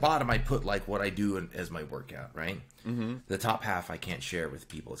the bottom I put like what I do as my workout, right? Mm-hmm. The top half I can't share with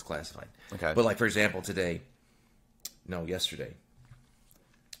people; it's classified. Okay. But like for example, yesterday.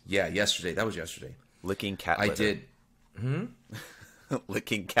 Yeah, yesterday. That was yesterday. Licking cat litter. I did.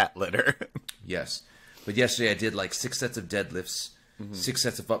 Licking cat litter. Yes, but yesterday I did like 6 sets of deadlifts, 6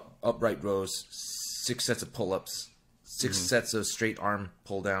 sets of upright rows, 6 sets of pull-ups, 6 sets of straight arm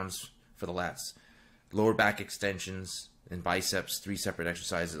pull-downs for the lats, lower back extensions. And biceps, 3 separate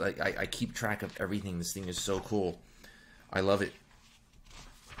exercises. Like I keep track of everything. This thing is so cool. I love it.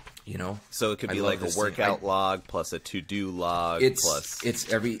 You know. So it could be like a workout log plus a to-do log. It's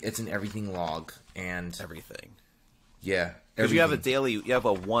an everything log and everything. Yeah, because you have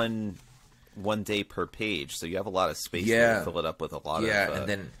a one day per page, so you have a lot of space to fill it up with a lot of and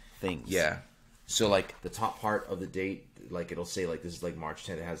then things. Yeah. So like the top part of the date, like it'll say like this is like March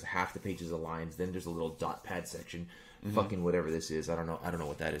 10th. It has half the pages of lines. Then there's a little dot pad section. Fucking whatever this is, I don't know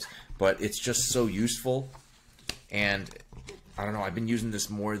what that is, but it's just so useful, and I don't know. I've been using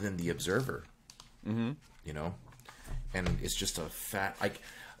this more than the Observer, you know, and it's just a fat.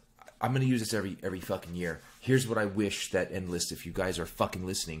 I'm gonna use this every fucking year. Here's what I wish that Endless, if you guys are fucking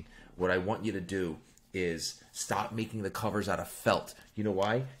listening, what I want you to do is stop making the covers out of felt. You know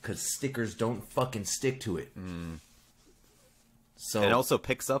why? Because stickers don't fucking stick to it. So and it also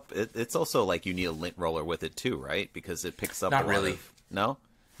picks up. It's also like you need a lint roller with it too, right? Because it picks up. Not really. No.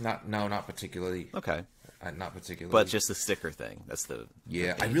 Not particularly. Okay. Not particularly. But just the sticker thing. That's the.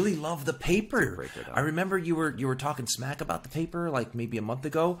 Yeah, I really love the paper. I remember you were talking smack about the paper like maybe a month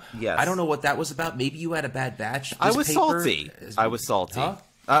ago. Yes. I don't know what that was about. Maybe you had a bad batch. I was salty. Huh?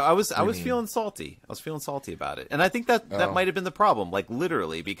 I was feeling salty. I was feeling salty about it, and I think that might have been the problem. Like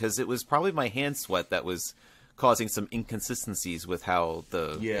literally, because it was probably my hand sweat that was causing some inconsistencies with how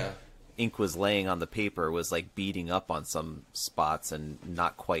the ink was laying on the paper, was like beating up on some spots and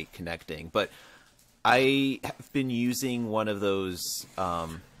not quite connecting. But I have been using one of those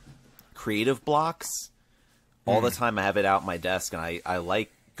creative blocks all the time. I have it out my desk, and I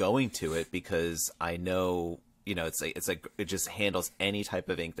like going to it because I know, you know, it's like it just handles any type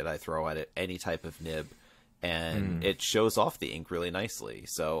of ink that I throw at it, any type of nib. And it shows off the ink really nicely.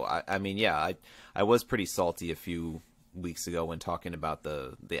 So, I mean, yeah, I was pretty salty a few weeks ago when talking about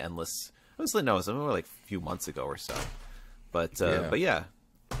the Endless. Honestly, no, it was more like a few months ago or so. But yeah,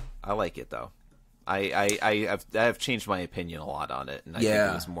 I like it, though. I have changed my opinion a lot on it. And I think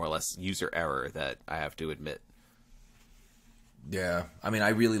it was more or less user error that I have to admit. Yeah. I mean, I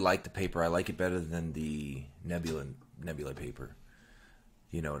really like the paper. I like it better than the Nebula paper.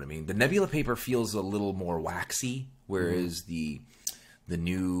 You know what I mean? The Nebula paper feels a little more waxy, whereas the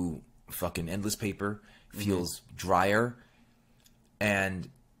new fucking Endless paper feels drier and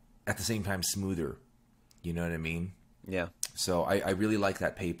at the same time smoother. You know what I mean? Yeah. So I really like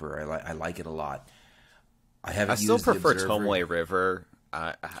that paper. I like it a lot. I still prefer Tomoe River.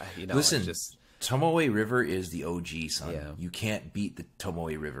 Listen, Tomoe River is the OG, son. Yeah. You can't beat the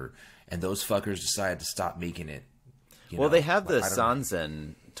Tomoe River, and those fuckers decided to stop making it. Well, they have the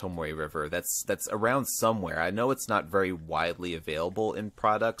Sanzen Tomoe River. That's around somewhere. I know it's not very widely available in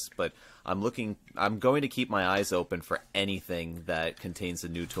products, but I'm going to keep my eyes open for anything that contains a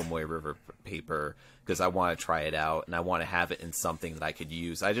new Tomoe River paper, because I want to try it out and I want to have it in something that I could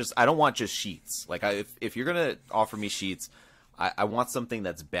use. I don't want just sheets. Like if you're gonna offer me sheets, I want something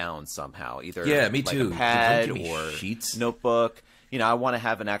that's bound somehow, either me too. A pad or sheets. Notebook. You know, I want to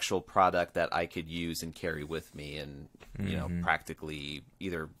have an actual product that I could use and carry with me, and you know, practically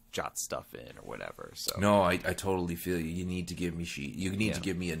either jot stuff in or whatever. So no, I totally feel you. You need to give me sheet. You need to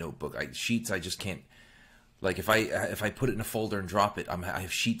give me a notebook. Sheets, I just can't. Like if I put it in a folder and drop it, I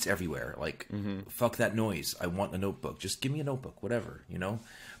have sheets everywhere. Like fuck that noise. I want a notebook. Just give me a notebook, whatever, you know.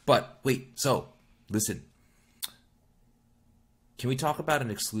 But wait, so listen. Can we talk about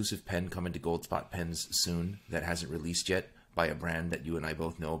an exclusive pen coming to Goldspot Pens soon that hasn't released yet, by a brand that you and I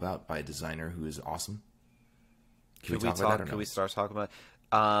both know about, by a designer who is awesome? Can we talk about that or no? Can we start talking about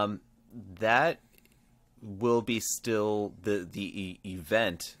that? Will be still the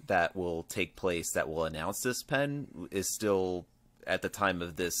event that will take place that will announce this pen is still, at the time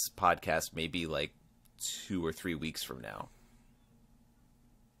of this podcast, maybe like 2 or 3 weeks from now.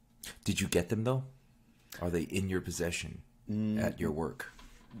 Did you get them though? Are they in your possession at your work?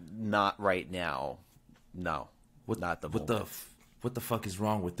 Not right now. No. Not the moment. What the fuck is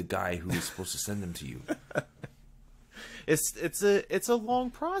wrong with the guy who is supposed to send them to you? It's a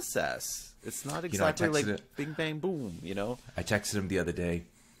long process. It's not exactly like bing bang boom, you know. I texted him the other day,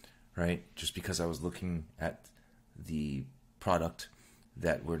 right? Just because I was looking at the product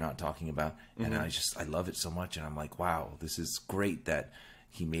that we're not talking about, and I love it so much, and I'm like, wow, this is great that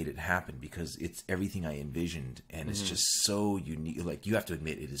he made it happen, because it's everything I envisioned, and it's just so unique. Like, you have to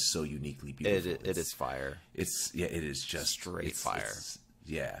admit, it is so uniquely beautiful. It is fire. It is just straight fire.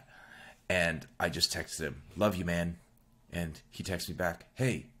 Yeah. And I just texted him, "Love you, man," and he texted me back,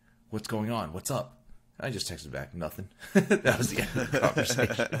 "Hey, what's going on? What's up?" I just texted back, "Nothing." That was the end of the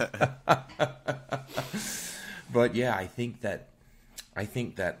conversation. But yeah, I think that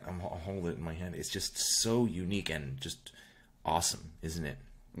I'll hold it in my hand. It's just so unique and just awesome, isn't it?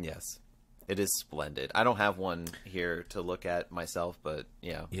 Yes, it is splendid. I don't have one here to look at myself, but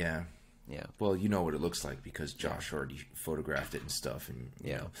yeah. Well, you know what it looks like, because Josh already photographed it and stuff. And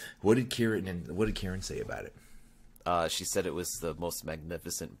you Yeah. know. What did Karen say about it? She said it was the most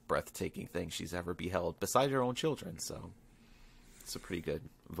magnificent, breathtaking thing she's ever beheld, besides her own children. So it's a pretty good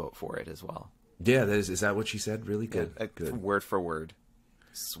vote for it as well. Yeah, is that what she said? Really good. Yeah, good. Word for word.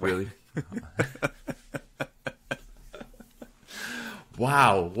 Swear. Really?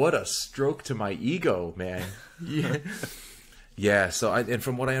 Wow, what a stroke to my ego, man. Yeah. Yeah, so and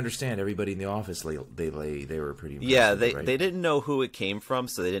from what I understand, everybody in the office, they were pretty impressed. Yeah, with it, right? they didn't know who it came from,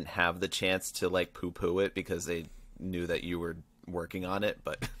 so they didn't have the chance to like poo-poo it, because they knew that you were working on it.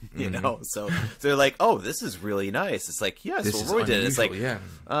 But you know, so they're like, "Oh, this is really nice." It's like, "Yes, This well, is Roy did it." It's like, unusual, yeah.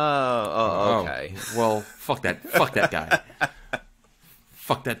 Oh, okay. Well, fuck that guy.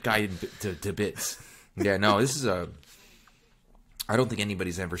 Fuck that guy to bits. Yeah, no, this is I don't think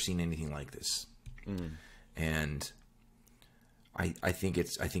anybody's ever seen anything like this, and I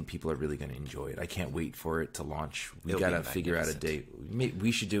think people are really going to enjoy it. I can't wait for it to launch. We got to figure out a date.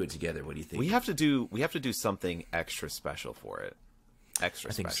 We should do it together. What do you think? We have to do something extra special for it.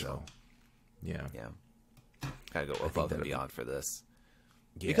 Extra special. I think so. Yeah. Yeah. Gotta go above and beyond for this.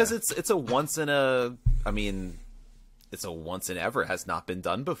 Yeah. Because it's a once in a. I mean, it's a once in ever. Has not been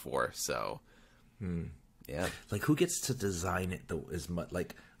done before. So. Yeah. Like, who gets to design it though? As much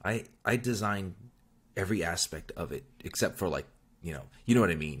like I design every aspect of it except for, like, you know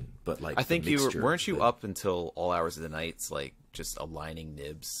what I mean. But like, I think weren't you up until all hours of the nights, like just aligning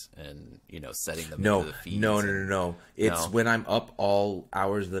nibs and setting them into the feeds? No. It's when I'm up all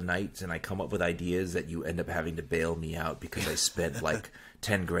hours of the night and I come up with ideas that you end up having to bail me out, because I spent like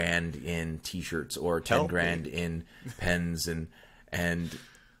 10 grand in t-shirts or 10 grand in pens and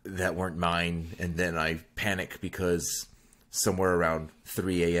that weren't mine, and then I panic because somewhere around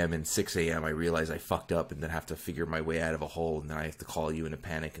 3 a.m. and 6 a.m. I realize I fucked up, and then have to figure my way out of a hole, and then I have to call you in a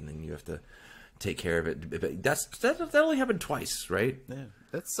panic, and then you have to take care of it. But that only happened twice, right? Yeah,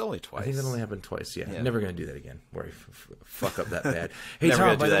 that's only twice. I think that only happened twice. Yeah. I'm never gonna do that again. Where I fuck up that bad. Hey, never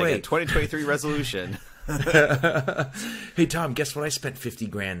Tom, by the way, 2023 resolution. Hey, Tom, guess what I spent 50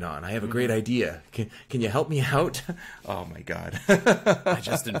 grand on? I have a great idea. Can you help me out? Oh my God. I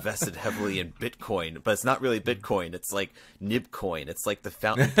just invested heavily in Bitcoin, but it's not really Bitcoin. It's like Nibcoin. It's like the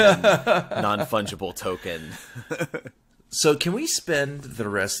fountain pen non-fungible token. So can we spend the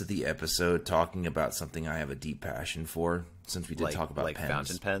rest of the episode talking about something I have a deep passion for, since we did talk about like pens?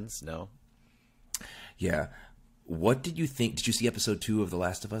 Fountain pens? No. Yeah. What did you think? Did you see episode 2 of The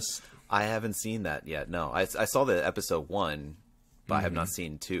Last of Us? I haven't seen that yet. No, I saw the episode 1, but I have not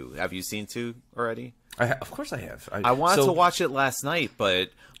seen 2. Have you seen 2 already? Of course I have. I wanted to watch it last night, but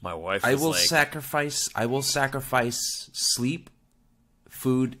my wife was I will sacrifice sleep,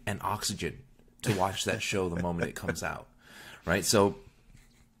 food, and oxygen to watch that show the moment it comes out. Right? So,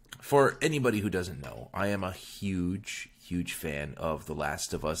 for anybody who doesn't know, I am a huge, huge fan of The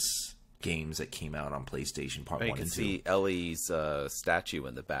Last of Us games that came out on PlayStation Part 1 and 2. You can see Ellie's statue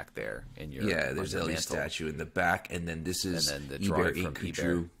in the back there. There's Ellie's statue in the back, and then this is the drawing from who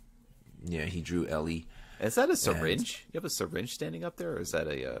drew. Yeah, he drew Ellie. Is that a syringe? You have a syringe standing up there, or is that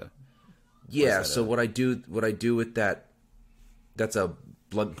a? Yeah. So what I do with that, that's a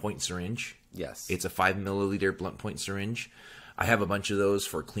blunt point syringe. Yes. It's a 5 milliliter blunt point syringe. I have a bunch of those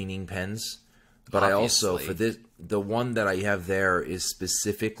for cleaning pens. But obviously, I also, the one that I have there is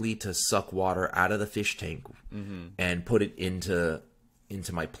specifically to suck water out of the fish tank and put it into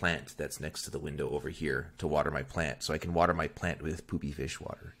my plant that's next to the window over here to water my plant. So I can water my plant with poopy fish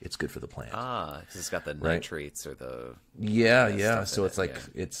water. It's good for the plant. Because it's got the nitrates or the... Yeah. So it's like,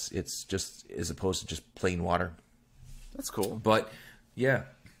 it's just, as opposed to just plain water. That's cool. But, yeah,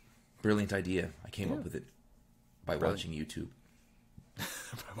 brilliant idea. I came up with it by watching YouTube.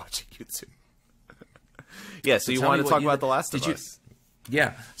 By watching YouTube. Yeah, so you wanted to talk about The Last of Us.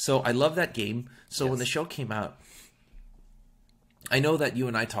 Yeah, so I love that game. So when the show came out, I know that you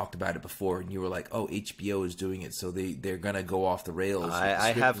and I talked about it before, and you were like, "Oh, HBO is doing it, so they're gonna go off the rails." with the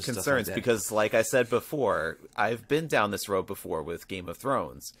I script have and stuff concerns like that. because, like I said before, I've been down this road before with Game of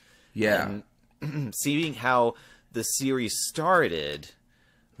Thrones. Yeah, And seeing how the series started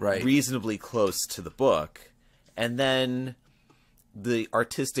right. reasonably close to the book, and then the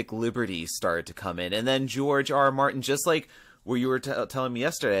artistic liberty started to come in, and then George R. R. Martin, just like what you were telling me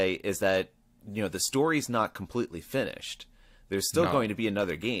yesterday, is that the story's not completely finished. There's still going to be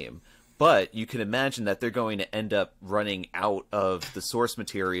another game, but you can imagine that they're going to end up running out of the source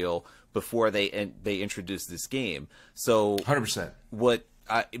material before they introduce this game. So 100%.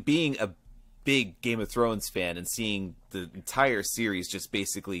 Being a big Game of Thrones fan and seeing the entire series just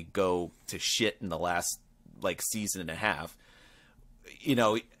basically go to shit in the last season and a half,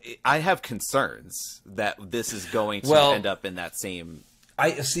 I have concerns that this is going to end up in that same.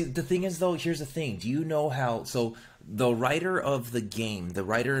 I see. The thing is, though, here's the thing. Do you know how? So the writer of the game, the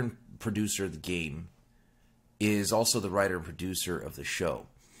writer and producer of the game, is also the writer and producer of the show,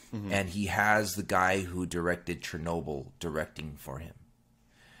 and he has the guy who directed Chernobyl directing for him.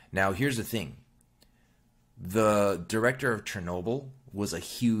 Now, here's the thing. The director of Chernobyl was a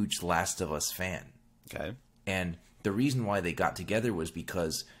huge Last of Us fan. Okay. And the reason why they got together was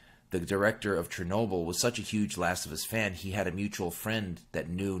because the director of Chernobyl was such a huge Last of Us fan. He had a mutual friend that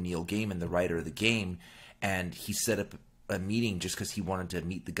knew Neil Gaiman, the writer of the game, and he set up a meeting just because he wanted to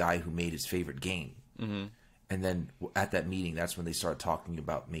meet the guy who made his favorite game. Mm-hmm. And then at that meeting, that's when they started talking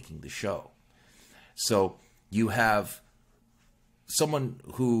about making the show. So you have someone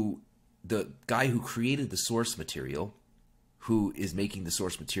who, the guy who created the source material, who is making the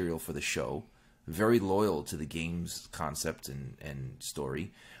source material for the show, very loyal to the game's concept and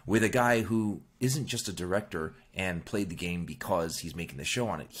story, with a guy who isn't just a director and played the game because he's making the show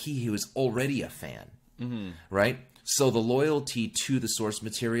on it. He was already a fan, right? So the loyalty to the source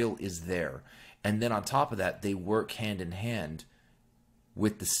material is there. And then on top of that, they work hand in hand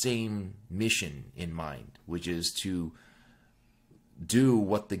with the same mission in mind, which is to do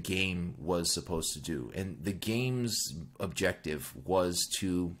what the game was supposed to do. And the game's objective was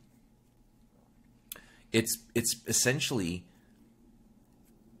to... It's essentially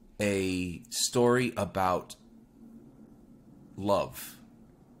a story about love.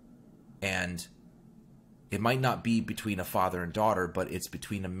 And it might not be between a father and daughter, but it's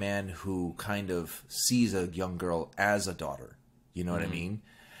between a man who kind of sees a young girl as a daughter. You know what I mean?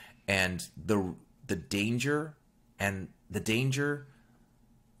 And the danger and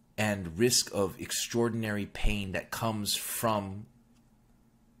risk of extraordinary pain that comes from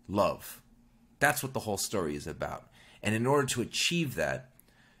love. That's what the whole story is about. And in order to achieve that,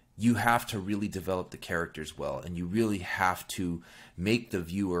 you have to really develop the characters well, and you really have to make the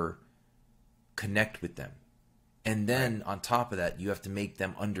viewer connect with them. And then on top of that, you have to make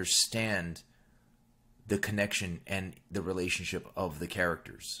them understand the connection and the relationship of the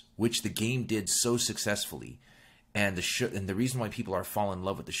characters, which the game did so successfully. And the reason why people are falling in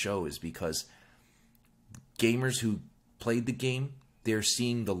love with the show is because gamers who played the game, they're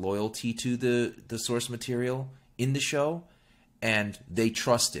seeing the loyalty to the source material in the show, and they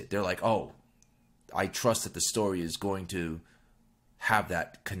trust it. They're like, oh, I trust that the story is going to have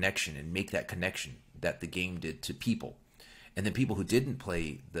that connection and make that connection that the game did to people. And then people who didn't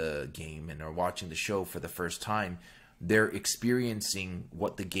play the game and are watching the show for the first time, they're experiencing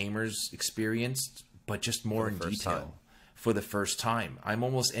what the gamers experienced, but just more in detail for the first time. I'm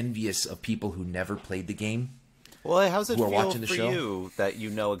almost envious of people who never played the game. Well, how's it feel watching the for show? you that you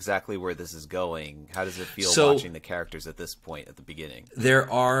know exactly where this is going? How does it feel watching the characters at this point at the beginning? There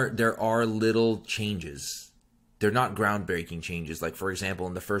are little changes. They're not groundbreaking changes. Like, for example,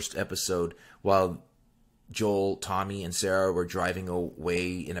 in the first episode, while Joel, Tommy, and Sarah were driving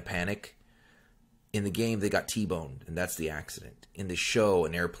away in a panic, in the game they got T-boned, and that's the accident. In the show,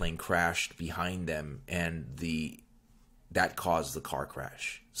 an airplane crashed behind them, and that caused the car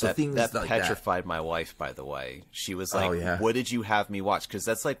crash. So things that like petrified my wife, by the way. She was like, oh, yeah. What did you have me watch? Because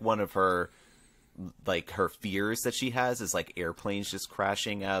that's like one of her fears that she has is like airplanes just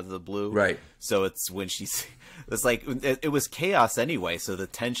crashing out of the blue. Right. So it's when it's like, it was chaos anyway, so the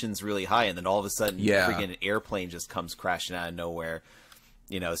tension's really high, and then all of a sudden, freaking an airplane just comes crashing out of nowhere.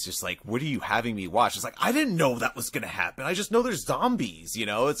 It's just like, what are you having me watch? It's like, I didn't know that was going to happen. I just know there's zombies,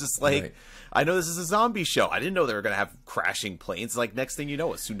 It's just like, I know this is a zombie show. I didn't know they were going to have crashing planes. Like, next thing you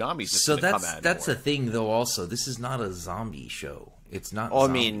know, a tsunami's just going to come out. So that's the thing, though, also. This is not a zombie show. It's not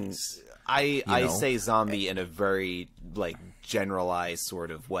zombies. I say zombie in a very, generalized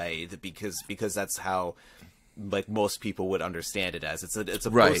sort of way, because that's how... most people would understand it as. It's a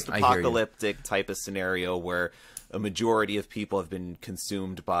post-apocalyptic type of scenario where a majority of people have been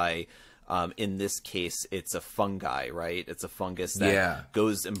consumed by. In this case, it's a fungi, right? It's a fungus that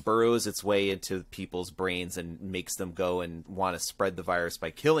goes and burrows its way into people's brains and makes them go and want to spread the virus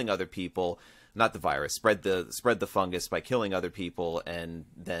by killing other people. Not the virus, spread the fungus by killing other people and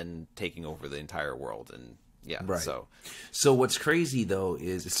then taking over the entire world. And yeah, right. So what's crazy though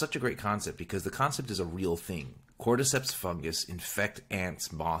is it's such a great concept because the concept is a real thing. Cordyceps fungus infect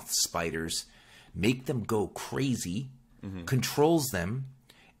ants, moths, spiders, make them go crazy, controls them.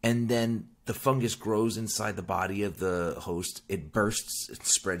 And then the fungus grows inside the body of the host. It bursts, it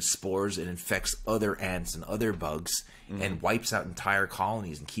spreads spores, and infects other ants and other bugs and wipes out entire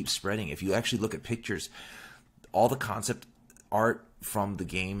colonies and keeps spreading. If you actually look at pictures, all the concept art from the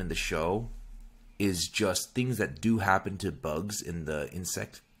game and the show is just things that do happen to bugs in the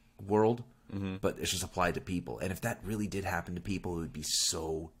insect world, but it's just applied to people. And if that really did happen to people, it would be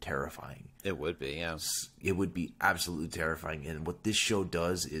so terrifying. It would be, yeah. It would be absolutely terrifying. And what this show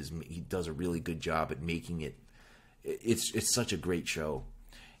does is he does a really good job at making it. It's such a great show.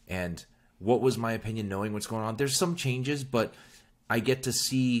 And what was my opinion knowing what's going on? There's some changes, but I get to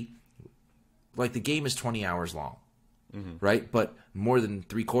see, like, the game is 20 hours long, right? But more than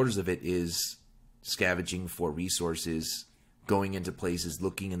 3/4 of it is scavenging for resources, going into places,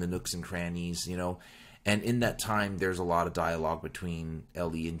 looking in the nooks and crannies, you know. And in that time, there's a lot of dialogue between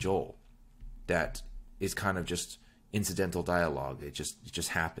Ellie and Joel that is kind of just incidental dialogue. It just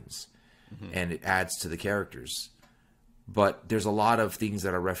happens, and it adds to the characters. But there's a lot of things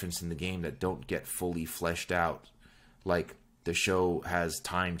that are referenced in the game that don't get fully fleshed out. Like, the show has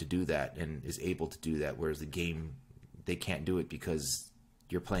time to do that and is able to do that, whereas the game, they can't do it because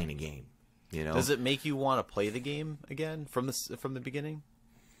you're playing a game. You know? Does it make you want to play the game again from the beginning?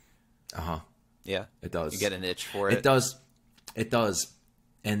 Yeah, it does. You get an itch for it. It does,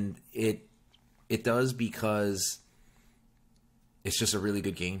 and it does because it's just a really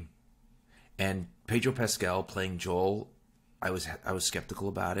good game. And Pedro Pascal playing Joel, I was skeptical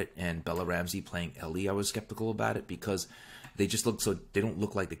about it, and Bella Ramsey playing Ellie, I was skeptical about it because they just look so. They don't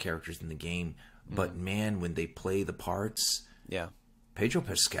look like the characters in the game, but man, when they play the parts, Pedro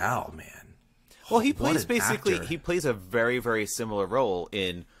Pascal, man. Well, he plays he plays a very, very similar role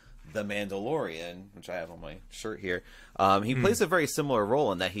in The Mandalorian, which I have on my shirt here. He plays a very similar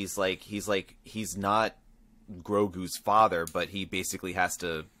role in that he's not Grogu's father, but he basically has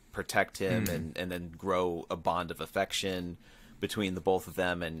to protect him and then grow a bond of affection between the both of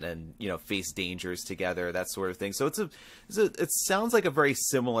them and you know, face dangers together, that sort of thing. So it sounds like a very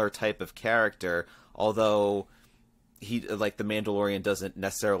similar type of character, although he, like, the Mandalorian doesn't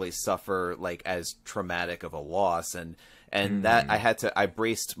necessarily suffer like as traumatic of a loss, and that I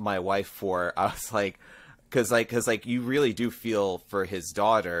braced my wife for. I was like, because you really do feel for his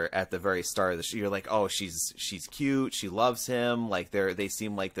daughter at the very start of the show. You're like, oh, she's cute, she loves him, like they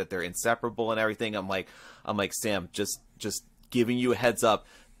seem like that they're inseparable and everything. I'm like Sam, just giving you a heads up,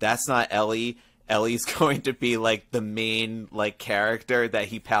 that's not Ellie. Ellie's going to be like the main like character that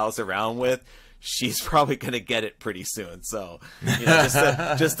he pals around with. She's probably gonna get it pretty soon, so you know,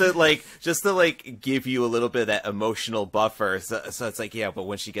 just to give you a little bit of that emotional buffer. So it's like, yeah, but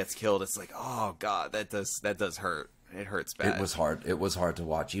when she gets killed, it's like, oh god, that does hurt. It hurts bad. It was hard. It was hard to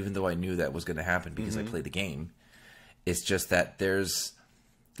watch, even though I knew that was going to happen because I played the game. It's just that there's,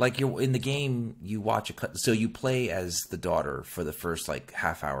 like, you're in the game, you watch so you play as the daughter for the first like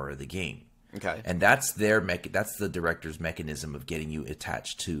half hour of the game. Okay, and that's that's the director's mechanism of getting you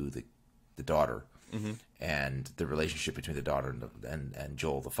attached to the daughter and the relationship between the daughter and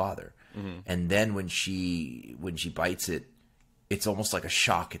Joel the father. And then when she bites it, it's almost like a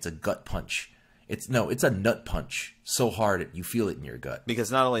shock. It's a gut punch. It's a nut punch so hard you feel it in your gut.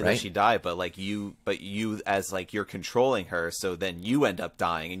 Because not only does she die, but you as like you're controlling her, so then you end up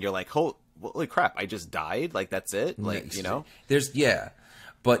dying and you're like, holy crap, I just died? Like, that's it? Like, you know?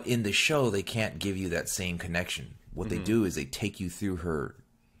 But in the show they can't give you that same connection. What they do is they take you through her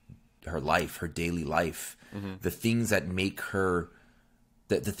life, her daily life, the things that make her,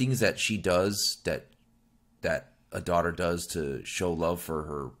 the things that she does that a daughter does to show love for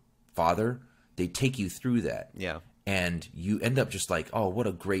her father. They take you through that. Yeah. And you end up just like, oh, what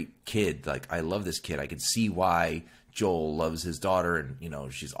a great kid. Like, I love this kid. I can see why Joel loves his daughter and, you know,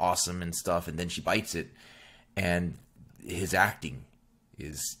 she's awesome and stuff. And then she bites it and his acting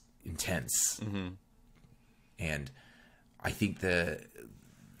is intense. And I think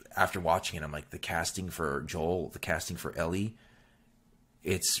after watching it, I'm like, the casting for Joel, the casting for Ellie,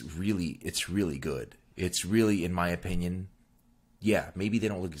 it's really good. It's really, in my opinion, maybe they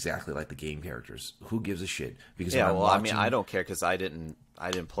don't look exactly like the game characters. Who gives a shit? Because I mean, I don't care because I didn't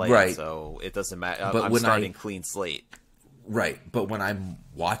I didn't play Right. it, so it doesn't matter. But I'm when starting clean slate. Right, but when I'm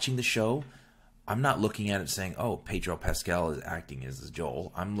watching the show, I'm not looking at it saying, "Oh, Pedro Pascal is acting as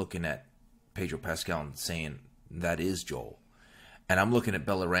Joel." I'm looking at Pedro Pascal and saying that is Joel. And I'm looking at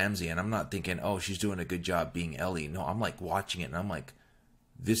Bella Ramsey and I'm not thinking, "Oh, she's doing a good job being Ellie." No, I'm like watching it and I'm like,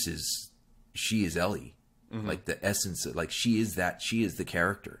 she is Ellie. Like the essence of, like she is the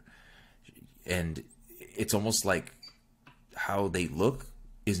character. And it's almost like how they look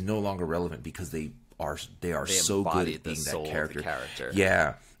is no longer relevant because they are so good at being that character.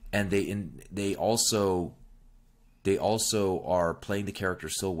 Yeah, and they also are playing the character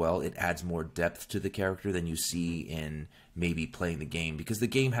so well. It adds more depth to the character than you see in maybe playing the game, because the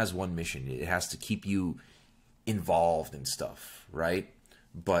game has one mission. It has to keep you involved in stuff, right?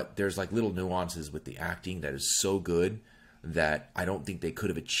 But there's like little nuances with the acting that is so good that I don't think they could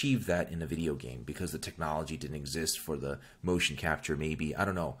have achieved that in a video game because the technology didn't exist for the motion capture. Maybe, I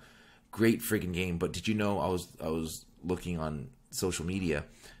don't know. Great friggin' game. But did you know, I was looking on social media,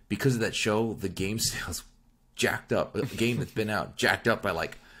 because of that show, the game sales jacked up. A game that's been out jacked up by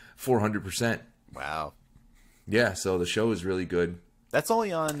like 400%. Wow. Yeah, so the show is really good. That's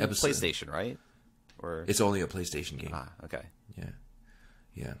only on PlayStation, right? Or it's only a PlayStation game. Ah, okay.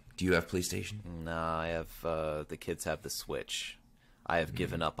 Yeah. Do you have PlayStation? No, I have the kids have the Switch. I have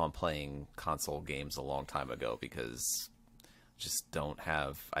given up on playing console games a long time ago because I don't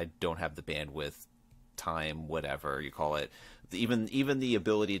have the bandwidth, time, whatever you call it. Even the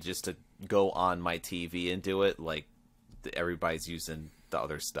ability just to go on my TV and do it, like everybody's using the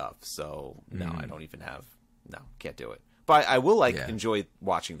other stuff. So no, I don't even have. No, can't do it. But I will enjoy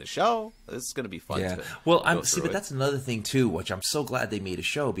watching the show. It's going to be fun. Yeah. To well, but that's another thing too, which I'm so glad they made a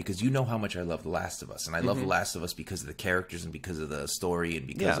show, because you know how much I love The Last of Us, and I love The Last of Us because of the characters and because of the story and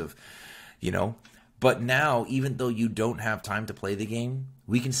because of, But now, even though you don't have time to play the game,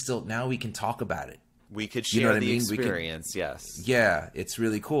 we can talk about it. We could share the experience. Yes. Yeah, it's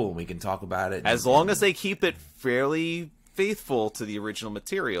really cool. We can talk about it as long as they keep it fairly faithful to the original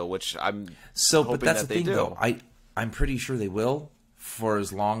material, which I'm hoping but that's that the they thing, do. though. I'm pretty sure they will, for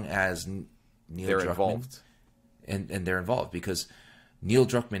as long as Neil They're Druckmann involved. And they're involved, because Neil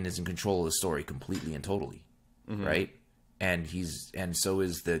Druckmann is in control of the story completely and totally, right? And so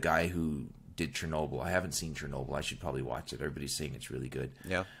is the guy who did Chernobyl. I haven't seen Chernobyl. I should probably watch it. Everybody's saying it's really good.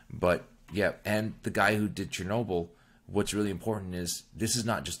 Yeah. But yeah, and the guy who did Chernobyl, what's really important is this is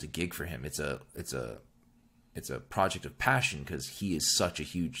not just a gig for him. It's a project of passion, because he is such a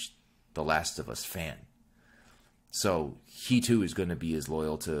huge The Last of Us fan. So he too is going to be as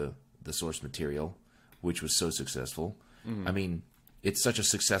loyal to the source material, which was so successful. I mean, it's such a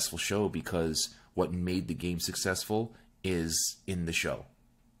successful show because what made the game successful is in the show.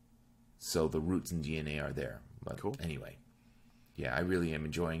 So the roots and DNA are there. But cool. Anyway, yeah, I really am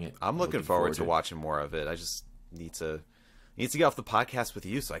enjoying it. I'm looking forward to watching more of it. I just need to get off the podcast with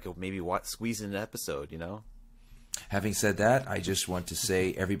you so I could maybe squeeze in an episode, Having said that, I just want to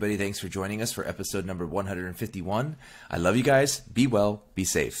say, everybody, thanks for joining us for episode number 151. I love you guys. Be well. Be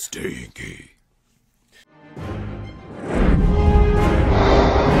safe. Stinky.